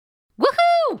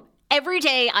Every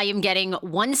day I am getting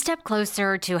one step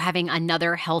closer to having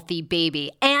another healthy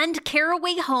baby, and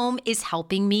Caraway Home is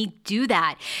helping me do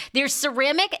that. Their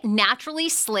ceramic, naturally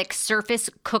slick surface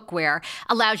cookware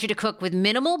allows you to cook with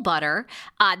minimal butter.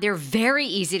 They're very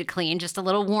easy to clean, just a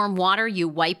little warm water, you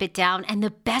wipe it down. And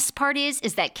the best part is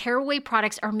that Caraway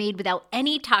products are made without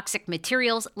any toxic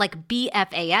materials like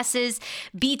BFASs,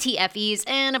 BTFEs,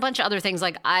 and a bunch of other things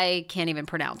like I can't even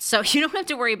pronounce. So you don't have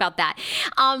to worry about that.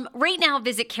 Right now,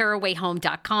 visit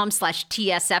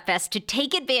carawayhome.com/TSFS to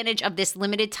take advantage of this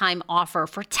limited time offer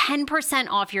for 10%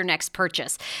 off your next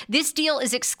purchase. This deal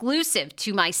is exclusive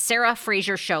to my Sarah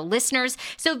Fraser Show listeners.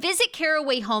 So visit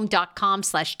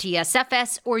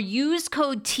carawayhome.com/TSFS or use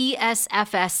code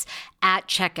TSFS at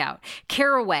checkout.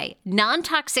 Caraway,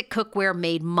 non-toxic cookware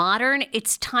made modern.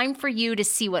 It's time for you to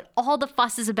see what all the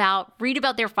fuss is about, read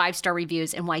about their 5-star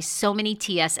reviews, and why so many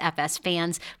TSFS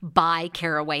fans buy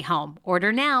Caraway Home.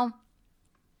 Order now.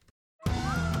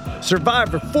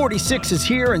 Survivor 46 is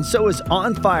here, and so is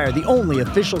On Fire, the only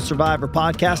official Survivor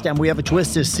podcast, and we have a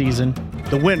twist this season.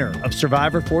 The winner of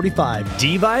Survivor 45,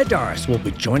 Dee Valladares, will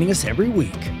be joining us every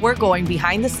week. We're going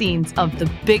behind the scenes of the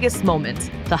biggest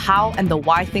moments, the how and the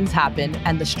why things happen,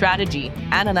 and the strategy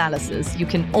and analysis you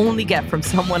can only get from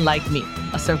someone like me,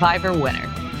 a Survivor winner.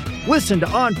 Listen to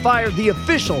On Fire, the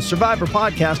official Survivor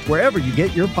podcast, wherever you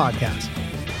get your podcasts.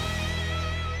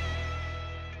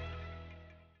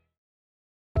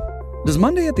 Does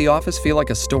Monday at the office feel like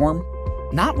a storm?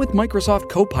 Not with Microsoft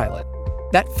Copilot.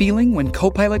 That feeling when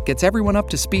Copilot gets everyone up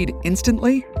to speed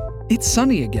instantly? It's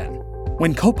sunny again.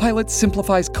 When Copilot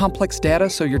simplifies complex data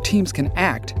so your teams can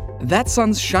act, that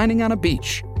sun's shining on a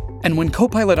beach. And when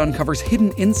Copilot uncovers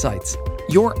hidden insights,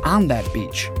 you're on that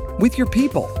beach with your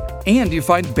people, and you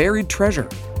find buried treasure.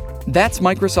 That's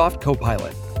Microsoft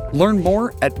Copilot. Learn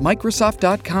more at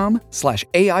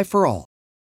Microsoft.com/AI for all.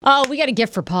 Oh, we got a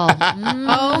gift for Paul.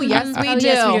 Oh, yes, we do.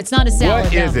 Yes, we do. It's not a salad.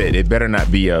 What is it? It better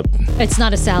not be a It's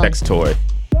not a salad. sex toy.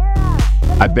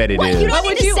 I bet it is. You don't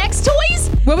need the sex toys?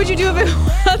 What would you do if it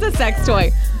was a sex toy?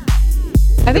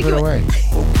 I think Give it away.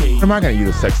 What am I going to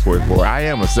use a sex toy for? I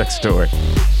am a sex toy. I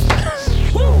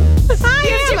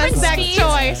am a sex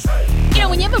toy. You know,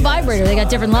 when you have a vibrator, they got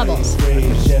different levels.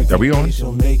 Are we on?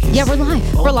 Yeah, we're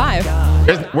live. We're live.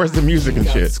 Where's the music and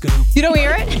shit? You don't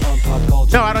hear it?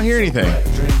 No, I don't hear anything.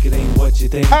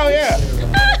 Oh, yeah.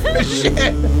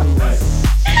 Shit.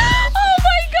 Oh,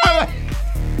 my God.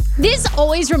 This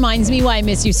always reminds me why I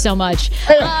miss you so much.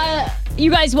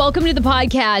 You guys, welcome to the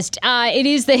podcast. It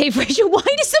is the Hey Fraser. Why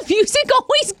does the music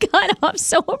always cut off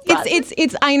so abrupt?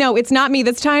 It's. I know it's not me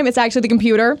this time. It's actually the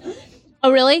computer.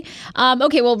 Oh, really?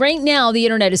 Okay, well, right now the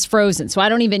internet is frozen, so I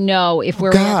don't even know if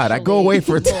we're God, I go away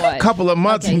for a couple of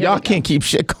months and y'all can't keep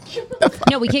shit going.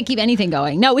 No, we can't keep anything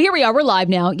going. No, here we are. We're live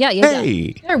now. Yeah.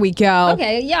 Hey. There we go.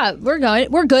 Okay, yeah, we're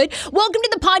good. We're good. Welcome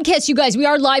to the podcast, you guys. We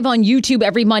are live on YouTube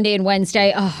every Monday and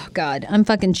Wednesday. Oh, God, I'm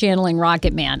fucking channeling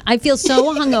Rocket Man. I feel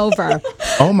so hungover.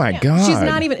 Oh, my God. She's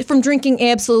not even from drinking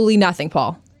absolutely nothing,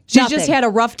 Paul. She's just had a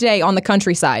rough day on the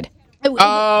countryside.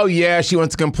 Oh, yeah. She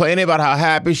wants to complain about how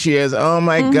happy she is. Oh,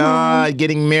 my God.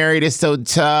 Getting married is so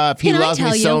tough. He loves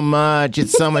me so much.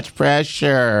 It's so much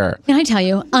pressure. Can I tell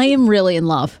you, I am really in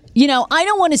love. You know, I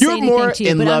don't want to say anything to you,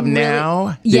 You're more in love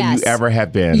now than you ever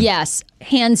have been. Yes,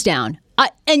 hands down.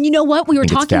 And you know what? We were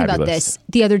talking about this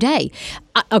the other day.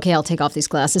 Okay, I'll take off these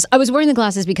glasses. I was wearing the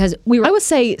glasses because I would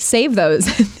say save those.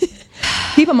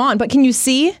 Keep them on. But can you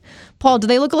see? Paul, do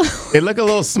they look a little... They look a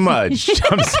little smudged.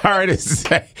 I'm sorry to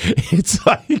say. It's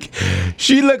like,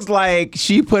 she looks like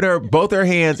she put both her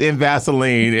hands in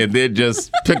Vaseline and then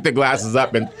just picked the glasses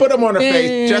up and put them on her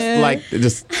face.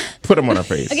 Just put them on her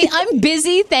face. Okay, I'm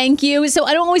busy, thank you. So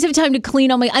I don't always have time to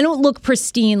clean all I don't look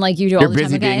pristine like you do all the time. You're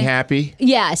busy being happy?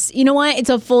 Yes. You know what?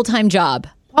 It's a full-time job.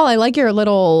 Oh, I like your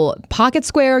little pocket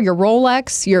square, your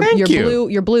Rolex, your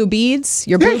blue beads,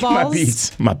 your blue balls. My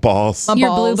beads, my balls.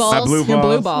 Your blue balls. My blue balls. Your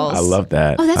blue balls. I love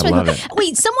that. Oh, that's I love right. it.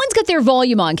 Wait, someone's got their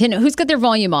volume on. Who's got their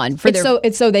volume on?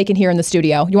 It's so they can hear in the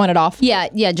studio. You want it off? Yeah,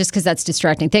 just because that's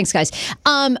distracting. Thanks, guys.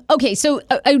 Okay, so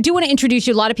I do want to introduce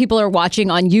you. A lot of people are watching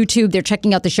on YouTube. They're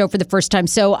checking out the show for the first time.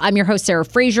 So I'm your host, Sarah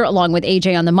Fraser, along with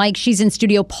AJ on the mic. She's in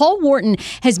studio. Paul Wharton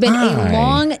has been a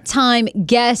long-time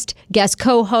guest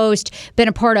co-host, been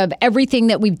a part of everything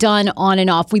that we've done on and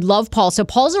off. We love Paul. So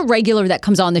Paul's a regular that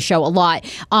comes on the show a lot.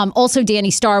 Also,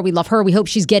 Danny Starr, we love her. We hope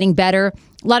she's getting better.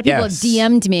 A lot of people have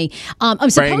DM'd me.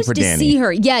 I'm supposed to see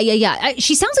her. Yeah.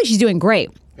 She sounds like she's doing great.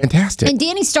 Fantastic. And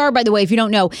Danny Starr, by the way, if you don't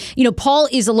know, Paul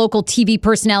is a local TV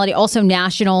personality, also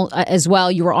national as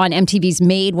well. You were on MTV's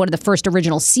Made, one of the first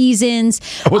original seasons.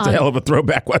 What the hell of a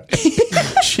throwback one.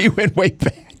 She went way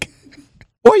back.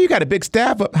 Boy, you got a big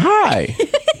staff up. Hi.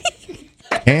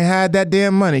 Ain't had that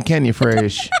damn money, can you,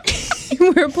 Fresh?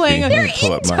 We're playing.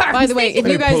 By the way, if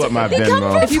you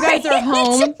guys are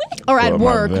home or at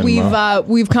work,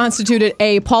 we've constituted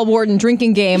a Paul Wharton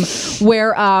drinking game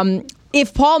where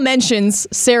if Paul mentions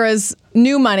Sarah's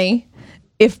new money,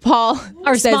 if Paul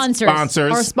our says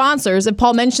sponsors, if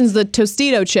Paul mentions the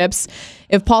Tostito chips,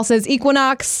 if Paul says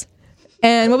Equinox.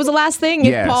 And what was the last thing?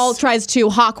 Yes. If Paul tries to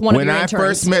hawk one of your interns. When I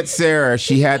first met Sarah,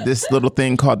 she had this little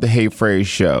thing called the Hey Phrase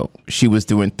Show. She was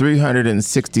doing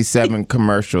 367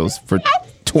 commercials for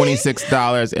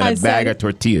 $26 and a bag of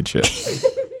tortilla chips.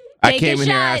 I came in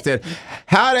here and I said,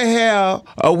 how the hell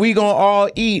are we going to all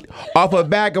eat off a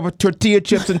bag of tortilla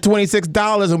chips and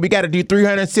 $26 and we got to do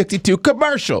 362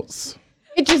 commercials?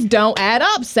 It just don't add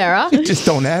up, Sarah. It just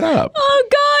don't add up. Oh,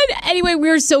 God. Anyway,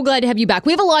 we're so glad to have you back.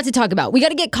 We have a lot to talk about. We got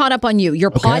to get caught up on you.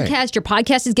 Your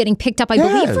podcast is getting picked up, I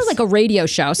believe, for like a radio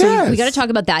show. So we got to talk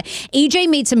about that. AJ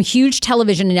made some huge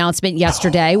television announcement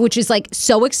yesterday, which is like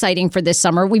so exciting for this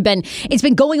summer. It's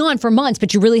been going on for months,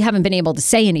 but you really haven't been able to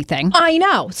say anything. I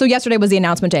know. So yesterday was the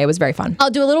announcement day. It was very fun.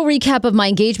 I'll do a little recap of my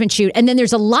engagement shoot. And then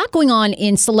there's a lot going on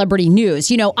in celebrity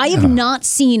news. You know, I have not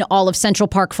seen all of Central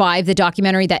Park 5, the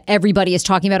documentary that everybody is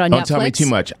talking about on Netflix. Don't tell me too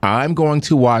much. I'm going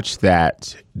to watch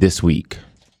that this week.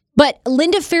 But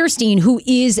Linda Fairstein, who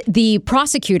is the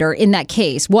prosecutor in that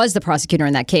case,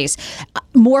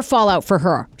 more fallout for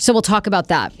her. So we'll talk about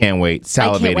that. Can't wait.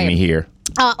 Salivating me here.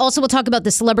 Also, we'll talk about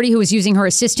the celebrity who was using her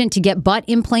assistant to get butt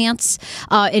implants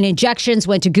and injections,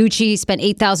 went to Gucci, spent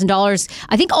 $8,000.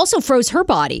 I think also froze her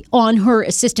body on her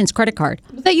assistant's credit card.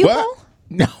 Was that you, Paul?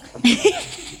 No.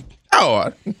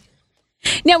 Oh.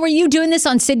 Now, were you doing this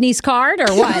on Sydney's card or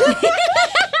what?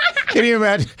 Can you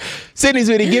imagine? Sydney,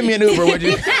 sweetie, give me an Uber, would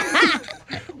you?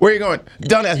 Where are you going?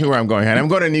 Don't ask me where I'm going, honey. I'm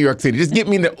going to New York City. Just get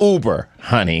me the Uber,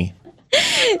 honey.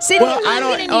 Sydney, I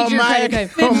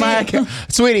don't.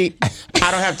 Sweetie, I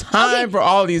don't have time for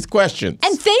all these questions.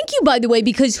 And thank you, by the way,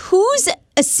 because whose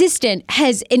assistant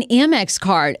has an Amex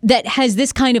card that has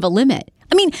this kind of a limit?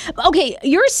 I mean, okay,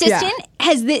 your assistant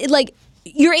has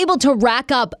you're able to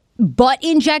rack up butt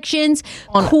injections,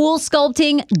 cool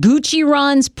sculpting, Gucci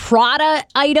runs, Prada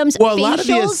items, Well, facials. A lot of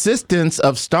the assistants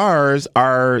of stars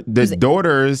are the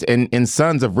daughters and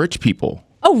sons of rich people.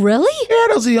 Oh, really?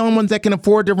 Yeah, those are the only ones that can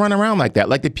afford to run around like that.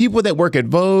 Like the people that work at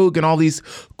Vogue and all these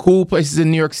cool places in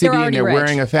New York City and they're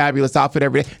wearing a fabulous outfit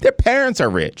every day. Their parents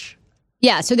are rich.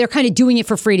 Yeah, so they're kind of doing it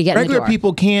for free to get in the door. Regular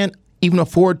people can't even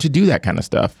afford to do that kind of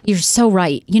stuff. You're so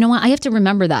right. You know what? I have to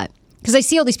remember that. Because I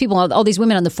see all these people, all these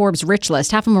women on the Forbes rich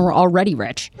list. Half of them are already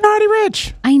rich. Already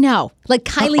rich. I know. Like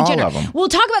Kylie Jenner. All of them. We'll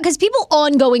talk about, because people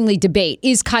ongoingly debate,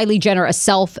 is Kylie Jenner a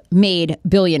self-made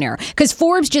billionaire? Because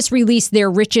Forbes just released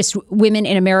their richest women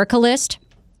in America list,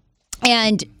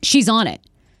 and she's on it.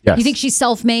 Yes. You think she's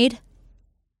self-made?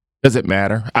 Does it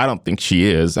matter? I don't think she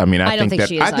is. I mean, I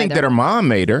think that her mom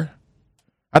made her.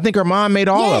 I think her mom made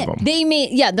all of them. They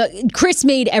made, Chris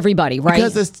made everybody, right?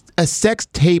 Because a sex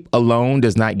tape alone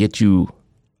does not get you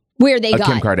where they a got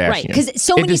Kim Kardashian. Right, because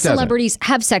so many celebrities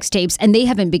have sex tapes and they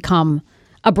haven't become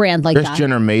a brand like that. Kris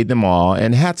Jenner made them all,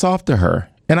 and hats off to her.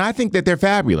 And I think that they're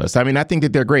fabulous. I mean, I think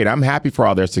that they're great. I'm happy for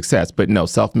all their success, but no,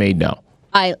 self-made, no.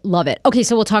 I love it. Okay,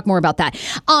 so we'll talk more about that.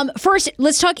 First,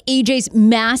 let's talk AJ's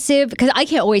massive, because I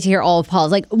can't wait to hear all of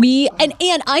Paul's. And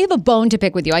I have a bone to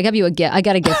pick with you. I got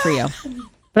a gift for you.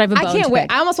 But I have a bone I can't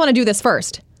wait. I almost want to do this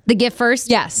first. The gift first?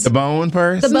 Yes. The bone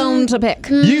first? The bone to pick.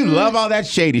 You love all that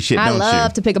shady shit, don't you? I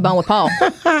love to pick a bone with Paul.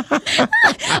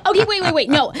 Okay, wait.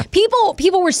 No,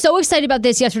 people were so excited about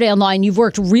this yesterday online. You've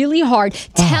worked really hard.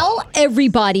 Tell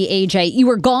everybody, AJ, you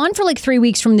were gone for like 3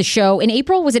 weeks from the show. In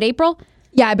April? Was it April?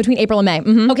 Yeah, between April and May.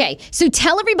 Mm-hmm. Okay, so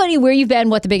tell everybody where you've been,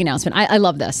 what the big announcement. I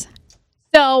love this.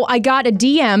 So I got a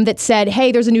DM that said,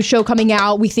 hey, there's a new show coming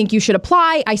out. We think you should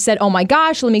apply. I said, oh my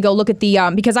gosh, let me go look at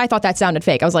the, because I thought that sounded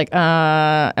fake. I was like,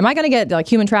 am I going to get like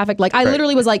human trafficked? Like I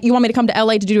literally was like, you want me to come to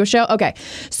LA to do a show? Okay.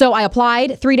 So I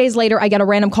applied. 3 days later, I get a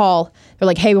random call. They're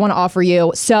like, hey, we want to offer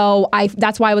you. So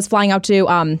that's why I was flying out to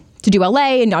do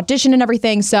LA and audition and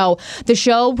everything. So the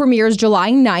show premieres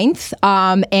July 9th.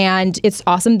 And it's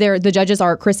awesome. The judges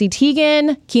are Chrissy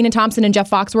Teigen, Kenan Thompson, and Jeff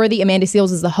Foxworthy. Amanda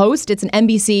Seales is the host. It's an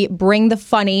NBC Bring the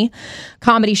Funny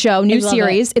comedy show, new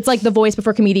series. It's like The Voice but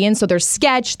for comedians. So there's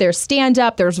sketch, there's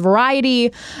stand-up, there's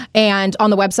variety. And on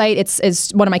the website,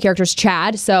 it's one of my characters,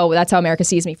 Chad. So that's how America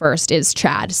sees me first, is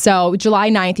Chad. So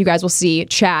July 9th, you guys will see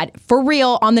Chad for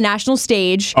real on the national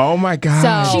stage. Oh my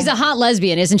God. So she's a hot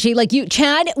lesbian, isn't she? Like you,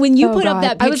 Chad, when you put up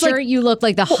that picture, you look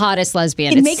like the hottest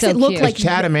lesbian. It makes it look cute. like Is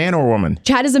Chad a man or a woman?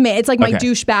 Chad is a man. It's like my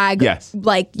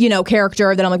douchebag,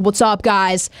 character that I'm like, what's up,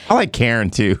 guys? I like Karen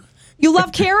too. You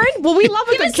love Karen? Well, we love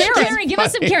a good Karen. Give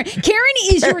us some Karen. Karen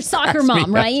is your soccer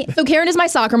mom, right? So Karen is my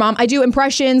soccer mom. I do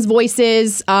impressions,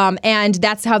 voices, and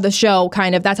that's how the show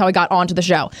that's how I got onto the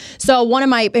show. So one of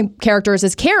my characters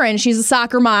is Karen. She's a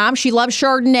soccer mom. She loves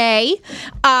Chardonnay.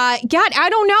 God, I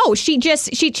don't know.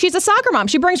 She's a soccer mom.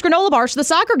 She brings granola bars to the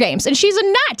soccer games, and she's a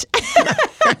nut.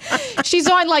 She's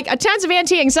on like a tons of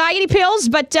anti-anxiety pills,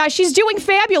 but she's doing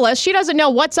fabulous. She doesn't know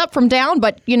what's up from down,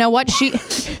 but you know what? She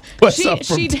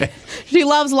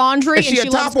loves laundry and she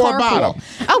loves top or carpool. bottom?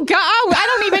 Oh God! Oh, I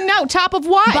don't even know. Top of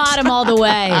what? Bottom all the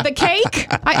way. The cake.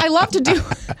 I love to do.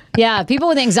 Yeah, people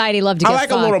with anxiety love to get I like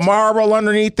fucked. a little marble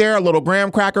underneath there, a little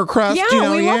graham cracker crust.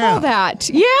 Yeah, we love all that.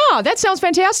 Yeah, that sounds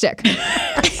fantastic.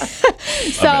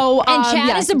 So, and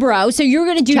Chad is a bro, so you're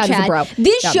going to do Chad. Chad is a bro.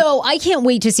 This show, I can't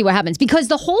wait to see what happens because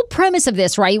the whole premise of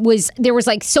this, right, was there was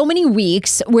like so many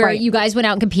weeks where you guys went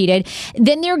out and competed.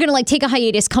 Then they were going to like take a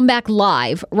hiatus, come back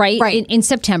live, right, in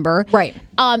September. Right.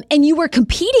 And you were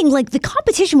competing, like the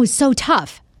competition was so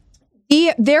tough.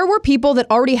 There were people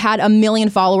that already had 1 million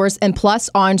followers and plus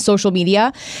on social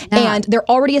media, and they're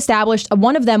already established.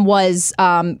 One of them was,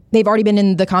 they've already been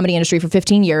in the comedy industry for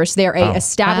 15 years. They're a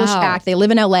established act. They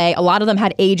live in LA. A lot of them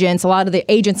had agents. A lot of the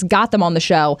agents got them on the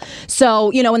show.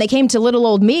 So, you know, when they came to little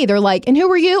old me, they're like, and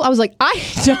who are you? I was like, I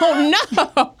don't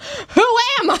know. Who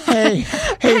am I?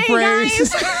 Hey,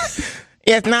 friends. Guys.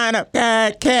 It's not a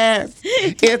podcast.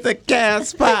 It's a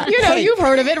cast spot. You know, you've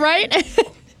heard of it, right?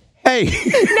 Hey.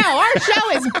 No, our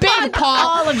show is big, Paul.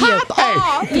 All of you. Hop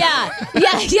off. Yeah.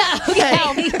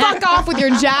 Okay. Fuck off with your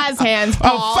jazz hands,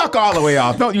 Paul. Oh, fuck all the way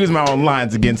off. Don't use my own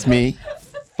lines against me.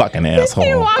 Fucking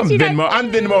asshole. I'm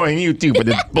Venmoing you too for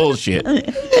this bullshit.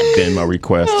 Venmo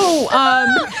request. Okay,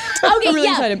 I'm really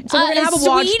excited. So we're gonna have a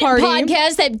watch sweet party.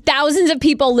 podcast that thousands of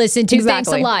people listen to.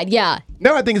 Exactly. Thanks a lot. Yeah.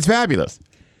 No, I think it's fabulous.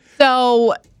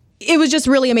 So it was just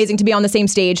really amazing to be on the same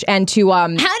stage and to How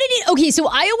did it? Okay, so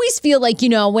I always feel like, you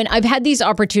know, when I've had these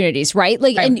opportunities, right?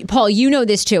 Like, and Paul, you know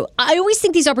this too. I always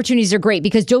think these opportunities are great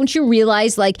because don't you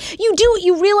realize, like,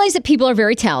 you realize that people are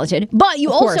very talented, but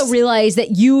you also realize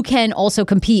that you can also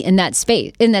compete in that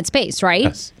space, right?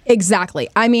 Yes. Exactly.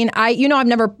 I mean, I've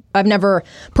never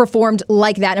performed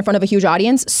like that in front of a huge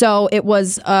audience. So it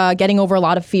was getting over a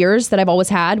lot of fears that I've always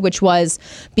had, which was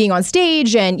being on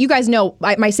stage. And you guys know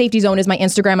my safety zone is my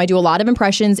Instagram. I do a lot of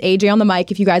impressions, AJ on the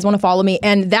mic, if you guys want to follow me.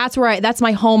 And that's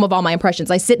my home of all my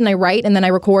impressions. I sit and I write and then I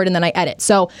record and then I edit.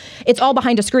 So it's all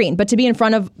behind a screen. But to be in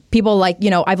front of people like, you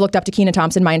know, I've looked up to Kenan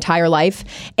Thompson my entire life.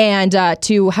 And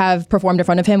to have performed in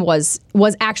front of him was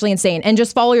actually insane. And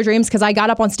just follow your dreams, because I got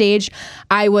up on stage.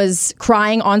 I was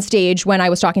crying on stage when I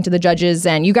was talking to the judges,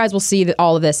 and you guys will see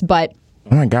all of this. But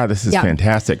oh my God, this is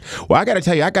fantastic. Well, I got to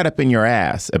tell you, I got up in your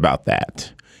ass about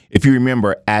that. If you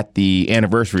remember at the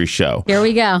anniversary show. Here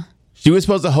we go. She was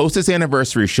supposed to host this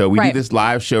anniversary show. We do this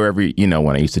live show every, you know,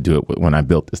 when I used to do it when I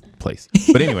built this place.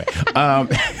 But anyway,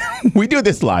 we do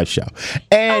this live show.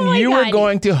 And you were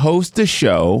going to host the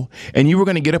show, and you were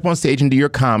going to get up on stage and do your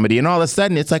comedy. And all of a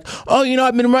sudden, it's like, oh, you know,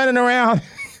 I've been running around.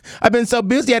 I've been so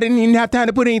busy, I didn't even have time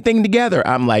to put anything together.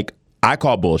 I'm like, I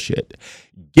call bullshit.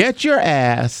 Get your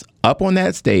ass up on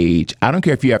that stage. I don't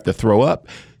care if you have to throw up,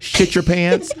 shit your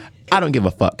pants. I don't give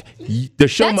a fuck. The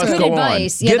show must go on.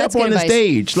 Yeah, get up on the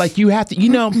stage. Like, you have to, you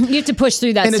know. You have to push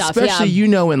through that stuff. And especially, you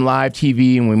know, in live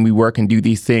TV and when we work and do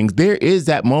these things, there is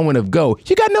that moment of go.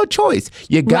 You got no choice.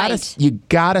 You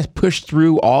gotta push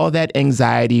through all that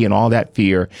anxiety and all that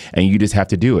fear, and you just have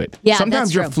to do it. Yeah,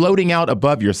 sometimes you're floating out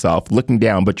above yourself, looking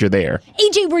down, but you're there.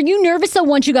 AJ, were you nervous though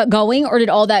once you got going, or did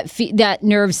all that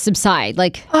nerves subside?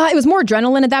 Like, it was more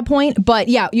adrenaline at that point. But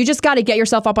yeah, you just got to get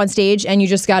yourself up on stage, and you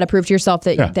just got to prove to yourself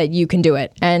that you can do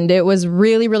it. And it was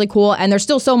really, really cool. And there's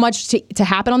still so much to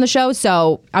happen on the show,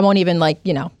 so I won't even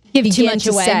give too much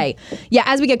away. Say. Yeah,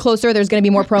 as we get closer, there's going to be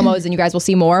more promos, and you guys will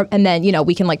see more. And then, you know,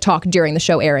 we can talk during the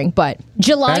show airing. But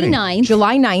July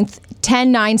 9th,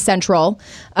 10/9 Central.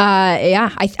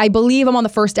 I believe I'm on the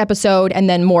first episode, and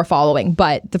then more following.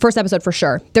 But the first episode for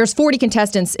sure. There's 40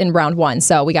 contestants in round 1,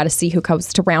 so we got to see who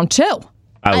comes to round 2.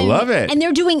 I love it. And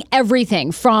they're doing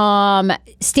everything from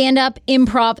stand-up,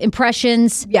 improv,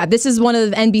 impressions. Yeah, this is one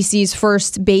of NBC's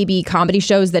first baby comedy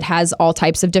shows that has all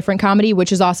types of different comedy,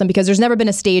 which is awesome because there's never been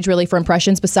a stage really for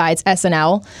impressions besides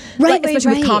SNL. Right,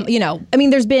 especially with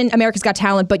there's been America's Got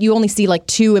Talent, but you only see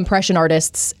 2 impression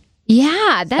artists.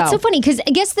 Yeah, that's so funny because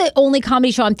I guess the only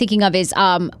comedy show I'm thinking of is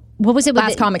what was it?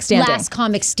 Last Comic Standing. Last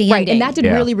Comic Standing. Right, and that did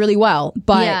really, really well.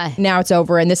 But now it's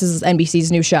over, and this is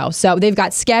NBC's new show. So they've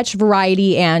got sketch,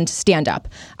 variety, and stand-up.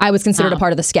 I was considered a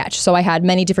part of the sketch. So I had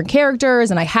many different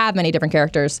characters, and I have many different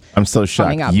characters. I'm so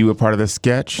shocked. You were part of the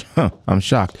sketch? Huh, I'm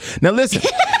shocked. Now listen,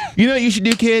 you know what you should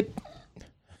do, kid?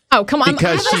 Oh, come on.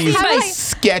 Because she's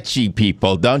sketchy,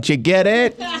 people. Don't you get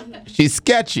it? She's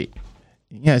sketchy.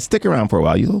 Yeah, stick around for a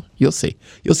while. You'll see.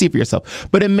 You'll see for yourself.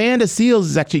 But Amanda Seales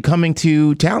is actually coming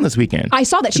to town this weekend. I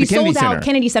saw that. She sold out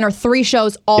Kennedy Center. 3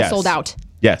 shows, all sold out.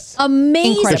 Yes.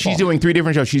 Amazing. Incredible. So she's doing 3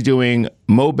 different shows. She's doing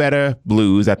Mo Better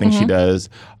Blues, I think she does,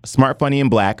 Smart, Funny,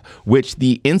 and Black, which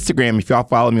the Instagram, if y'all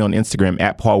follow me on Instagram,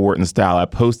 at Paul Wharton Style, I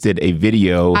posted a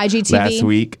video IGTV. last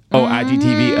week.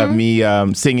 IGTV of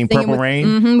me singing Purple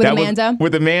Rain. With Amanda.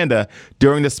 With Amanda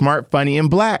during the Smart, Funny, and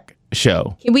Black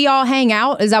show. Can we all hang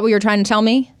out? Is that what you're trying to tell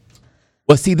me?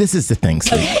 Well, see, this is the thing,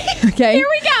 Steve. Okay. Here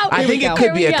we go. I think it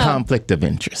could be a conflict of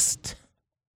interest.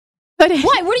 But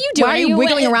What? What are you doing? why are you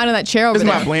wiggling around in that chair over This is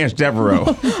there? my Blanche Devereaux.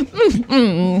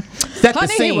 Set the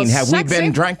Honey, it scene. was Have sexy. we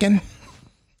been drinking?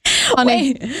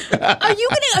 Honey.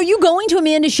 Are you going to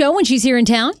Amanda's show when she's here in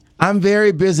town? I'm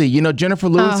very busy. You know, Jennifer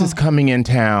Lewis is coming in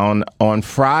town on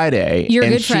Friday. You're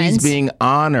and good she's friends. being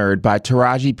honored by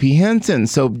Taraji P. Henson.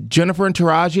 So Jennifer and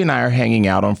Taraji and I are hanging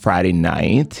out on Friday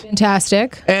night.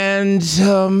 Fantastic. And,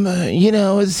 you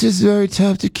know, it's just very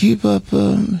tough to keep up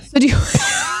So do you...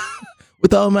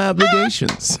 with all my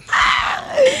obligations.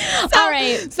 All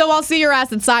right. So I'll see your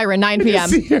ass at Siren, 9 p.m.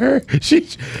 See her?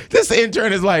 This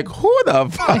intern is like, who the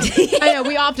fuck? I know,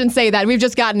 we often say that. We've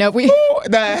just gotten it. Who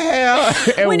the hell?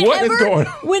 And what is going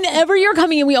on? Whenever you're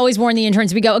coming in, we always warn the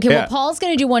interns. We go, okay, well, Paul's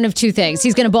going to do one of 2 things.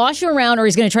 He's going to boss you around or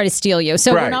he's going to try to steal you.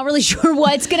 So we're Right. not really sure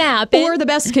what's going to happen. Or the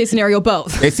best case scenario,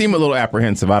 both. They seem a little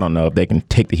apprehensive. I don't know if they can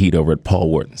take the heat over at Paul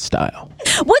Wharton Style.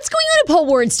 What's going on at Paul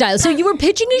Wharton Style? So you were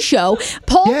pitching a show.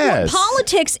 Yes.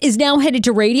 Politics is now headed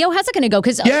to radio. How's it going to go?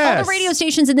 Because all Yes. the radio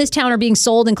stations in this town are being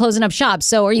sold and closing up shop.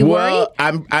 So are you worried?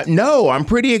 Well, I'm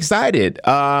pretty excited.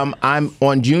 I'm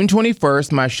on June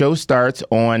 21st. My show starts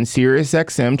on Sirius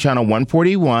XM channel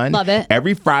 141. Love it.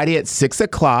 Every Friday at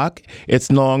 6:00.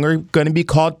 It's no longer going to be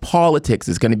called Politics.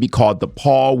 It's going to be called The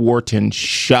Paul Wharton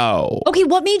Show. Okay,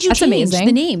 what made you That's change amazing.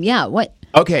 the name? Yeah, what?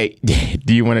 Okay,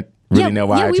 do you want to really know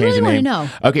why I we changed really the wanna name? know.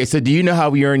 Okay, so do you know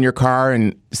how you're in your car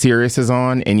and Sirius is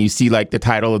on and you see like the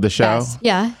title of the show? Yes.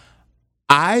 Yeah.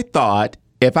 I thought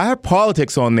if I had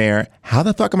politics on there, how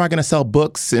the fuck am I going to sell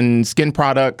books and skin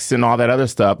products and all that other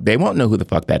stuff? They won't know who the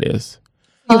fuck that is.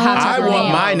 You have to I have your want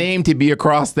name. my name to be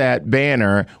across that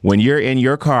banner when you're in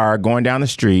your car going down the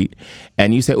street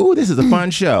and you say, ooh, this is a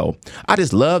fun show. I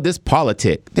just love this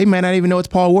politic. They may not even know it's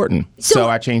Paul Wharton. So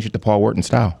I changed it to Paul Wharton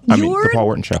Style. The Paul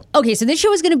Wharton Show. Okay, so this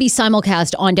show is going to be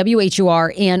simulcast on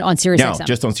WHUR and on Sirius No, XM.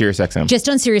 just on Sirius XM. Just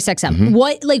on Sirius XM.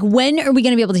 Mm-hmm. When are we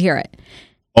going to be able to hear it?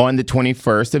 On the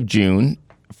 21st of June,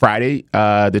 Friday,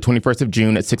 the 21st of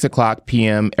June at 6:00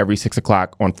 p.m. every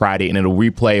 6:00 on Friday, and it'll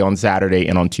replay on Saturday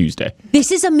and on Tuesday.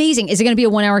 This is amazing. Is it going to be a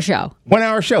 1-hour show? 1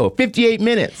 hour show, 58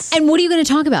 minutes. And what are you going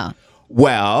to talk about?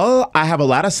 Well, I have a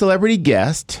lot of celebrity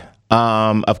guests.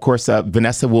 Of course,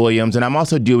 Vanessa Williams, and I'm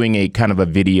also doing a kind of a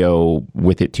video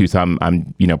with it too. So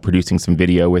I'm producing some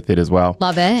video with it as well.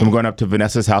 Love it. So I'm going up to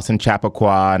Vanessa's house in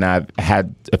Chappaqua, and I've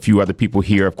had a few other people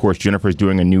here. Of course, Jennifer's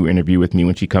doing a new interview with me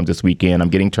when she comes this weekend. I'm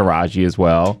getting Taraji as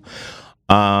well.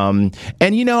 And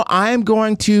I'm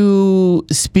going to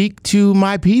speak to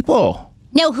my people.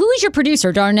 Now, who is your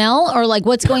producer, Darnell? Or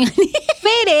what's going on?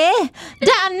 Baby,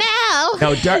 Darnell.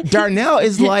 No, Darnell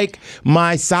is like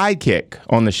my sidekick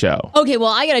on the show. Okay, well,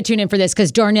 I got to tune in for this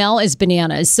because Darnell is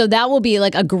bananas. So that will be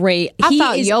a great. I he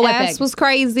thought is your epic. ass was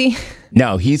crazy.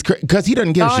 No, he's because he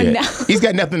doesn't give a shit. no. He's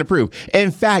got nothing to prove.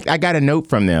 In fact, I got a note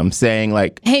from them saying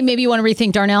Hey, maybe you want to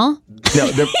rethink Darnell? no,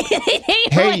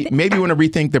 hey, maybe you want to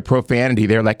rethink the profanity.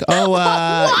 They're like,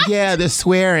 yeah, the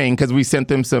swearing because we sent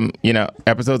them some,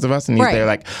 episodes of us, and Right. they're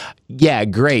like, yeah,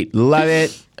 great, love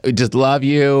it, just love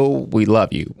you, we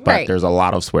love you, but Right. there's a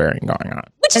lot of swearing going on.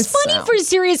 Which is funny for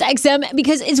Sirius XM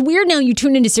because it's weird now you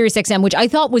tune into Sirius XM, which I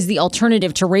thought was the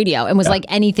alternative to radio and was like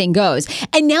anything goes.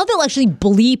 And now they'll actually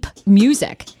bleep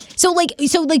music. So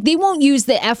they won't use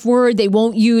the F word, they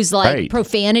won't use Right.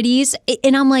 profanities.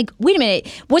 And I'm like, wait a minute,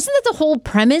 wasn't that the whole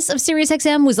premise of Sirius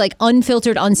XM was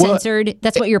unfiltered, uncensored?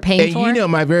 That's what you're paying for?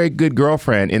 And my very good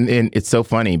girlfriend, and it's so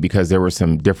funny because there were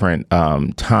some different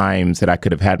times that I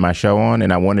could have had my show on,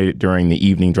 and I wanted it during the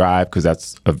evening drive because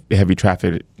that's a heavy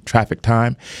traffic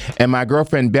time. And my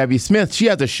girlfriend, Bevy Smith, she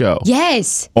has a show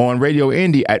Yes. on Radio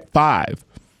Indy at 5.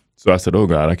 So I said, oh,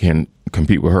 God, I can't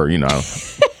compete with her,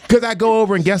 Because I go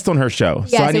over and guest on her show.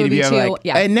 So Yes, I it need would to be be able too-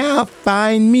 yeah. and now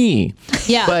find me.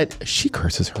 Yeah. But she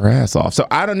curses her ass off. So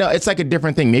I don't know. It's like a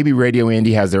different thing. Maybe Radio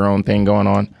Indy has their own thing going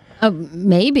on.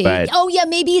 Maybe. But- Oh, yeah,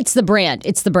 maybe it's the brand.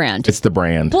 It's the brand. It's the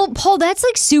brand. Well, Paul, that's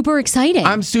like super exciting.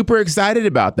 I'm super excited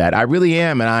about that. I really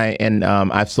am, and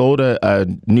I've sold a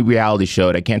new reality show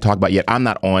that I can't talk about yet. I'm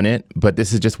not on it, but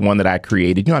this is just one that I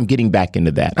created. I'm getting back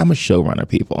into that. I'm a showrunner,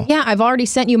 people. Yeah, I've already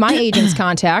sent you my agent's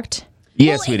contact.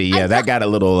 Yeah, sweetie. Yeah, that got a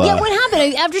little. Yeah, what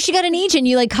happened? After she got an agent,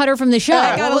 you like cut her from the show.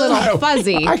 I got a little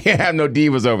fuzzy. I can't have no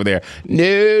divas over there.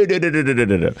 No.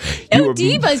 No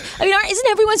divas. I mean, isn't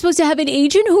everyone supposed to have an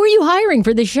agent? Who are you hiring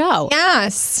for the show?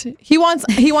 Yes, he wants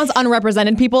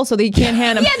unrepresented people so that he can't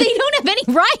hand him. Yeah, they don't have any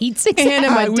rights. Hand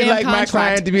him a I would damn like my contract.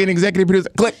 client to be an executive producer.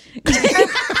 Click.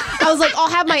 I was like, I'll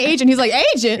have my agent. He's like,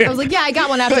 agent? I was like, yeah, I got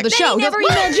one after the show. He never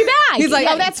goes, emailed you back. He's like,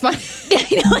 oh, that's fine.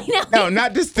 I know. No,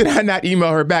 not just did I not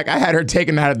email her back. I had her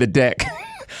taken out of the deck.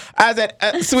 I said,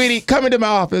 sweetie, come into my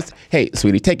office. Hey,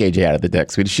 sweetie, take AJ out of the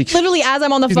deck, sweetie. Literally, as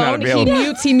I'm on the She's not phone,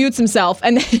 available. he mutes himself,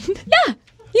 and then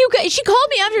She called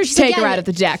me after. She's take like, her out of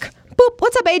the deck. Boop.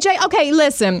 What's up, AJ? Okay,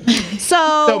 listen.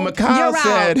 So Mikhail you're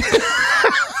said,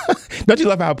 out. don't you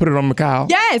love how I put it on Mikhail?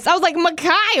 Yes, I was like,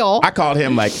 Mikhail. I called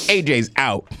him like, AJ's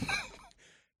out.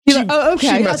 He's like, oh,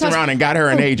 okay. She messed around and got her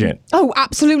an agent. Oh,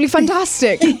 absolutely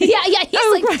fantastic. Yeah.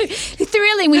 He's like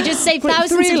thrilling. We just saved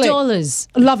thousands of dollars.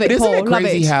 Love it, But isn't Paul. it Love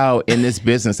crazy it. how in this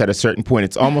business at a certain point,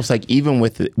 it's almost like even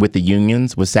with the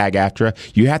unions, with SAG-AFTRA,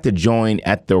 you have to join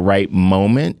at the right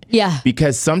moment. Yeah.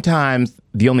 Because sometimes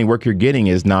the only work you're getting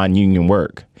is non-union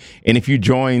work. And if you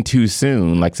join too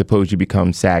soon, like suppose you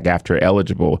become SAG-AFTRA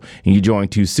eligible and you join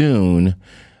too soon,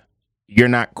 you're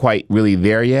not quite really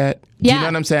there yet. Do you know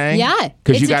what I'm saying? Yeah.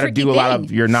 Because you It's a got to tricky do a lot thing.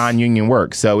 of your non-union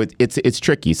work. So it's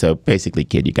tricky. So basically,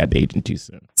 kid, you got the agent too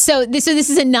soon. So this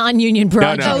is a non-union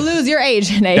project. No. So lose your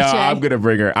agent, AJ. No, I'm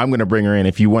gonna bring her in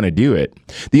if you want to do it.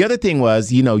 The other thing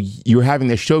was, you were having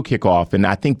this show kick off, and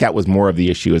I think that was more of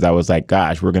the issue. Is I was like,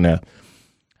 gosh,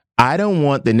 I don't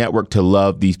want the network to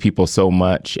love these people so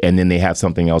much, and then they have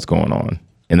something else going on,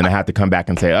 and then I have to come back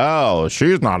and say, oh,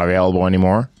 she's not available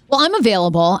anymore. Well, I'm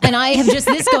available, and I have just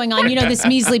this going on. This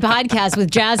measly podcast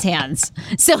with jazz hands.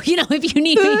 So if you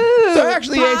need me, So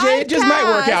actually, AJ, it just might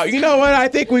work out. You know what? I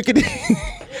think we could.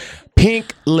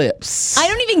 Pink lips. I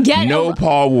don't even get no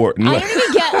Paul Wharton. I don't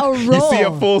even get a role. You see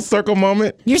a full circle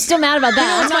moment? You're still mad about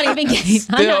that. I'm not even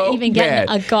getting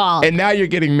a call. And now you're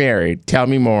getting married. Tell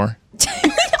me more.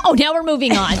 Oh, now we're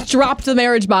moving on. Dropped the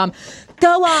marriage bomb.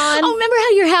 Go on. Oh, remember how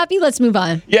you're happy? Let's move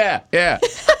on. Yeah.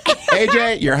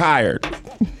 AJ, you're hired.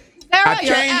 Sarah, I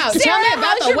you're changed- out. Sarah, Tell me about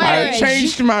how's the your wedding. marriage? I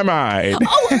changed my mind.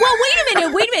 Oh, well,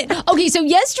 wait a minute. Okay, so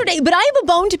yesterday, but I have a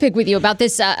bone to pick with you about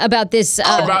this. I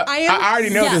already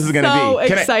know this is going to so be.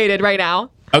 Can I- excited right now.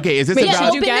 Okay, is this But yeah, about...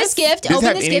 open this gift. Does this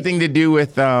have anything to do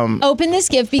with Open this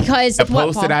gift because a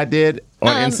post that I did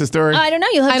on Insta Story? I don't know.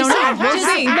 You'll have I to don't see. know. We'll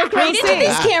Just see. look right into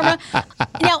this camera.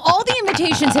 Now, all the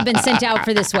invitations have been sent out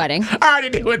for this wedding. I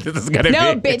already knew what this is going to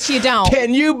No, be. bitch, you don't.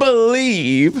 Can you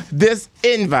believe this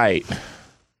invite?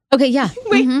 Okay, yeah.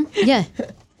 Yeah.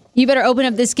 You better open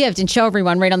up this gift and show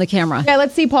everyone right on the camera. Yeah,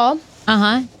 let's see, Paul.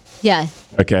 Yeah.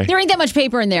 Okay. There ain't that much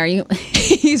paper in there.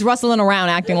 He's rustling around,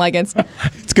 acting like it's.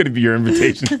 It's going to be your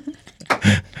invitation.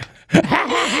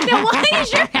 Now, why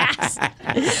is your ass?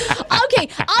 Okay,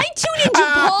 I tune into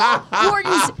Paul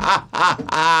Wharton's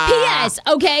PS,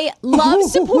 okay? Love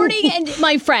supporting and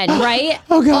my friend, right?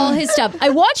 Oh, God. All his stuff. I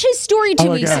watched his story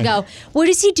 2 weeks God. ago. What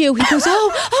does he do? He goes,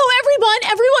 everyone,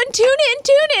 tune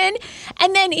in.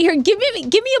 And then here, give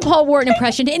me a Paul Wharton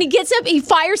impression. And he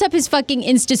fires up his fucking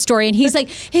Insta story, and he's like,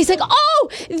 oh,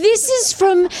 this is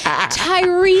from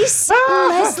Tyrese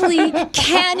Leslie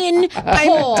Cannon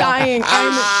Paul. I'm dying.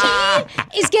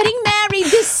 She is getting married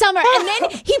this summer, and then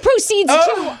he proceeds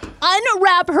to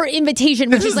unwrap her invitation,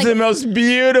 which This is is like the most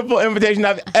beautiful invitation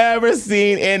I've ever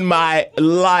seen in my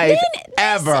life,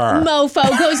 ever. mofo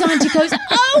goes on to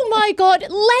oh my God,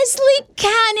 Leslie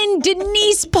Cannon,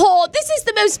 Denise Paul. This is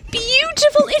the most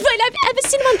beautiful invite I've ever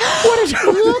seen in my life.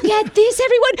 Look at this,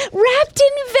 everyone, wrapped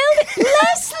in velvet.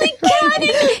 Leslie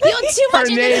Cannon, you're too much.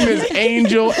 Her name is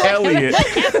Angel Elliott.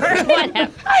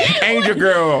 Whatever. Angel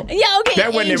Girl. Yeah, okay.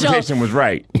 That one Angel. invitation was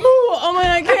right. Oh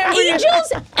my God, I can't breathe.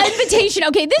 Angel's invitation.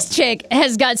 Okay, this chick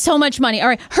has got so much money. All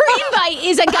right, her invite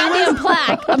is a goddamn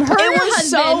plaque of her It was husband.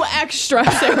 so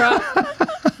extra, Sarah.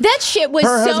 That shit was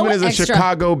Her so husband is a extra.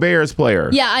 Chicago Bears player.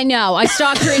 Yeah, I know. I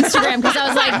stalked her Instagram because I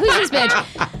was like, who's this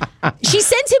bitch? She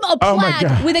sends him a Oh, my plaque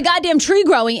God. with a goddamn tree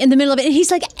growing in the middle of it. And he's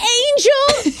like, Angel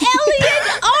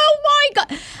Elliott. Oh, my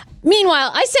God.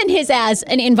 Meanwhile, I send his ass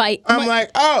an invite. I'm like,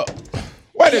 oh,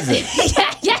 what is it?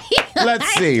 yeah. Let's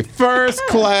see. First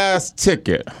class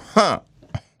ticket. Huh.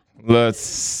 Let's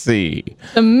see.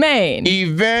 The main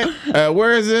Event.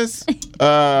 Where is this?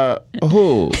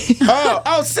 Who?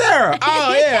 Oh, Sarah.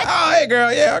 Oh, yeah. Oh, hey,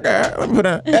 girl. Yeah, okay. Let me put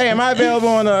a. Hey, am I available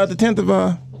on the 10th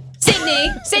of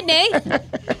Sydney.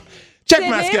 Check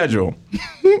my schedule.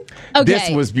 Okay. This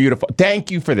was beautiful.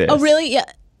 Thank you for this. Oh, really? Yeah.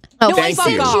 Oh, no, I thank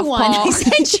sent you. you one. I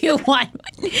sent you one.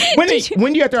 When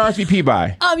do you have to RSVP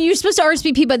by? You're supposed to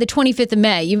RSVP by the 25th of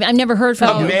May. I've never heard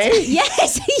from you. May?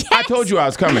 Yes. I told you I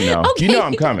was coming, though. Okay. You know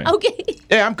I'm coming. Okay.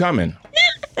 Yeah, I'm coming.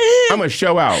 I'm going to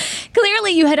show out.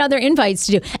 Clearly, you had other invites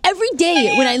to do. Every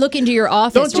day when I look into your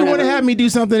office. Don't you want to have me do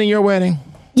something in your wedding?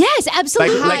 Yes,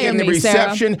 absolutely. Like in the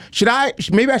reception. Sarah.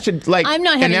 Maybe I should I'm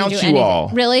not having announce you do you anything. all.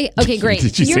 Really? Okay, great.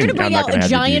 You're going to bring out a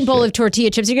giant bowl of tortilla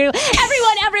chips. You're going to go,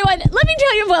 everyone, let me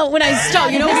tell you about when I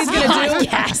started. You know what he's going to do?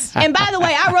 Yes. And by the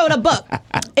way, I wrote a book.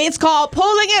 It's called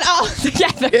Pulling It All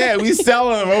Together. Yeah, we sell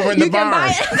them over in the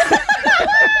barn.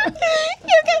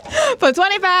 For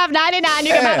 $25.99, you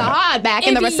can buy the hardback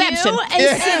in the reception.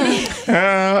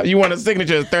 You want a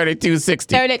signature?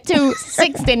 $32.60.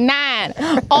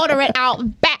 $32.69. Order it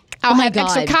out back. I'll have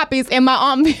extra God. copies in my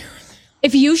arm.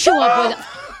 If you show up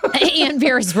with Aunt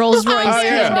Vera's Rolls Royce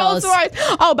candles.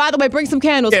 Oh, by the way, bring some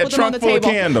candles. Yeah, put them on the trunk full of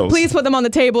table. candles. Please put them on the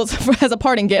tables as a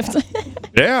parting gift.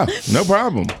 Yeah, no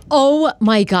problem. Oh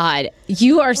my God.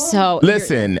 You are so.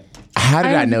 Listen, how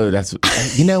did I know that's.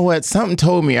 You know what? Something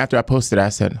told me after I posted, I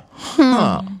said,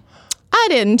 huh. I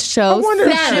didn't show. I wonder if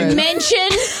Not a mention,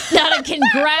 not a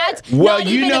congrats, Well, not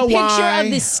you even know a picture why?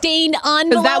 of the stained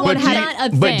envelope. that one had- not a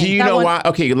thing. But do you know why?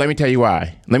 Okay, let me tell you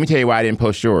why. Let me tell you why I didn't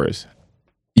post yours.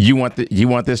 You want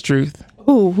this truth?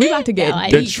 Ooh, we about to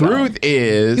get. The truth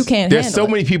is, You can't there's handle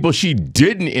so many people she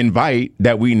didn't invite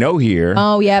that we know here.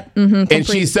 Oh, yep. Mm-hmm, and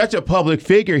she's such a public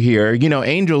figure here. You know,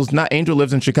 Angel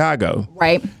lives in Chicago.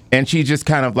 right. And she's just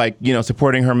kind of like,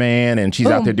 supporting her man, and she's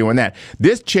out there doing that.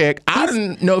 This chick, I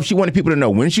didn't know if she wanted people to know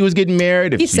when she was getting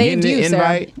married, if He she didn't saved you, Sarah.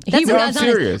 invite. That's No, what I I'm was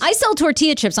honest. serious. I sell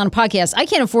tortilla chips on a podcast. I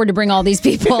can't afford to bring all these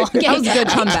people. Okay? That was a good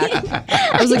comeback.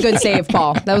 That was a good save,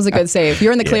 Paul. That was a good save.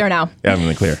 You're in the clear now. Yeah, I'm in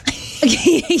the clear.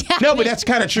 Yeah. No, but that's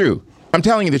kind of true. I'm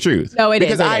telling you the truth. No, it is,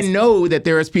 because it I is. know that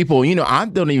there is people, I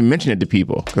don't even mention it to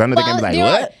people. Because I know they're going to be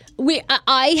like, what?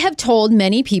 I have told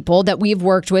many people that we've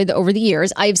worked with over the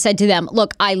years, I've said to them,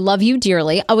 look, I love you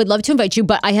dearly. I would love to invite you,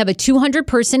 but I have a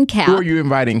 200-person cap. Who are you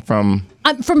inviting from?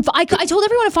 I told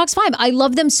everyone at Fox 5, I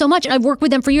love them so much. And I've worked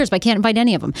with them for years, but I can't invite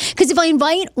any of them. Because if I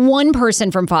invite one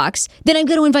person from Fox, then I'm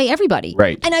going to invite everybody.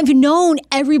 Right. And I've known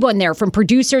everyone there, from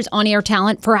producers, on-air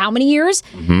talent, for how many years?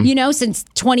 Mm-hmm. Since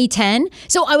 2010.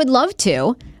 So I would love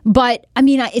to. But, I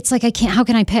mean, it's like I can't. How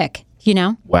can I pick?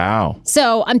 Wow.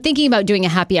 So I'm thinking about doing a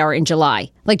happy hour in July,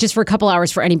 like just for a couple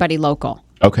hours for anybody local.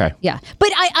 Okay. Yeah.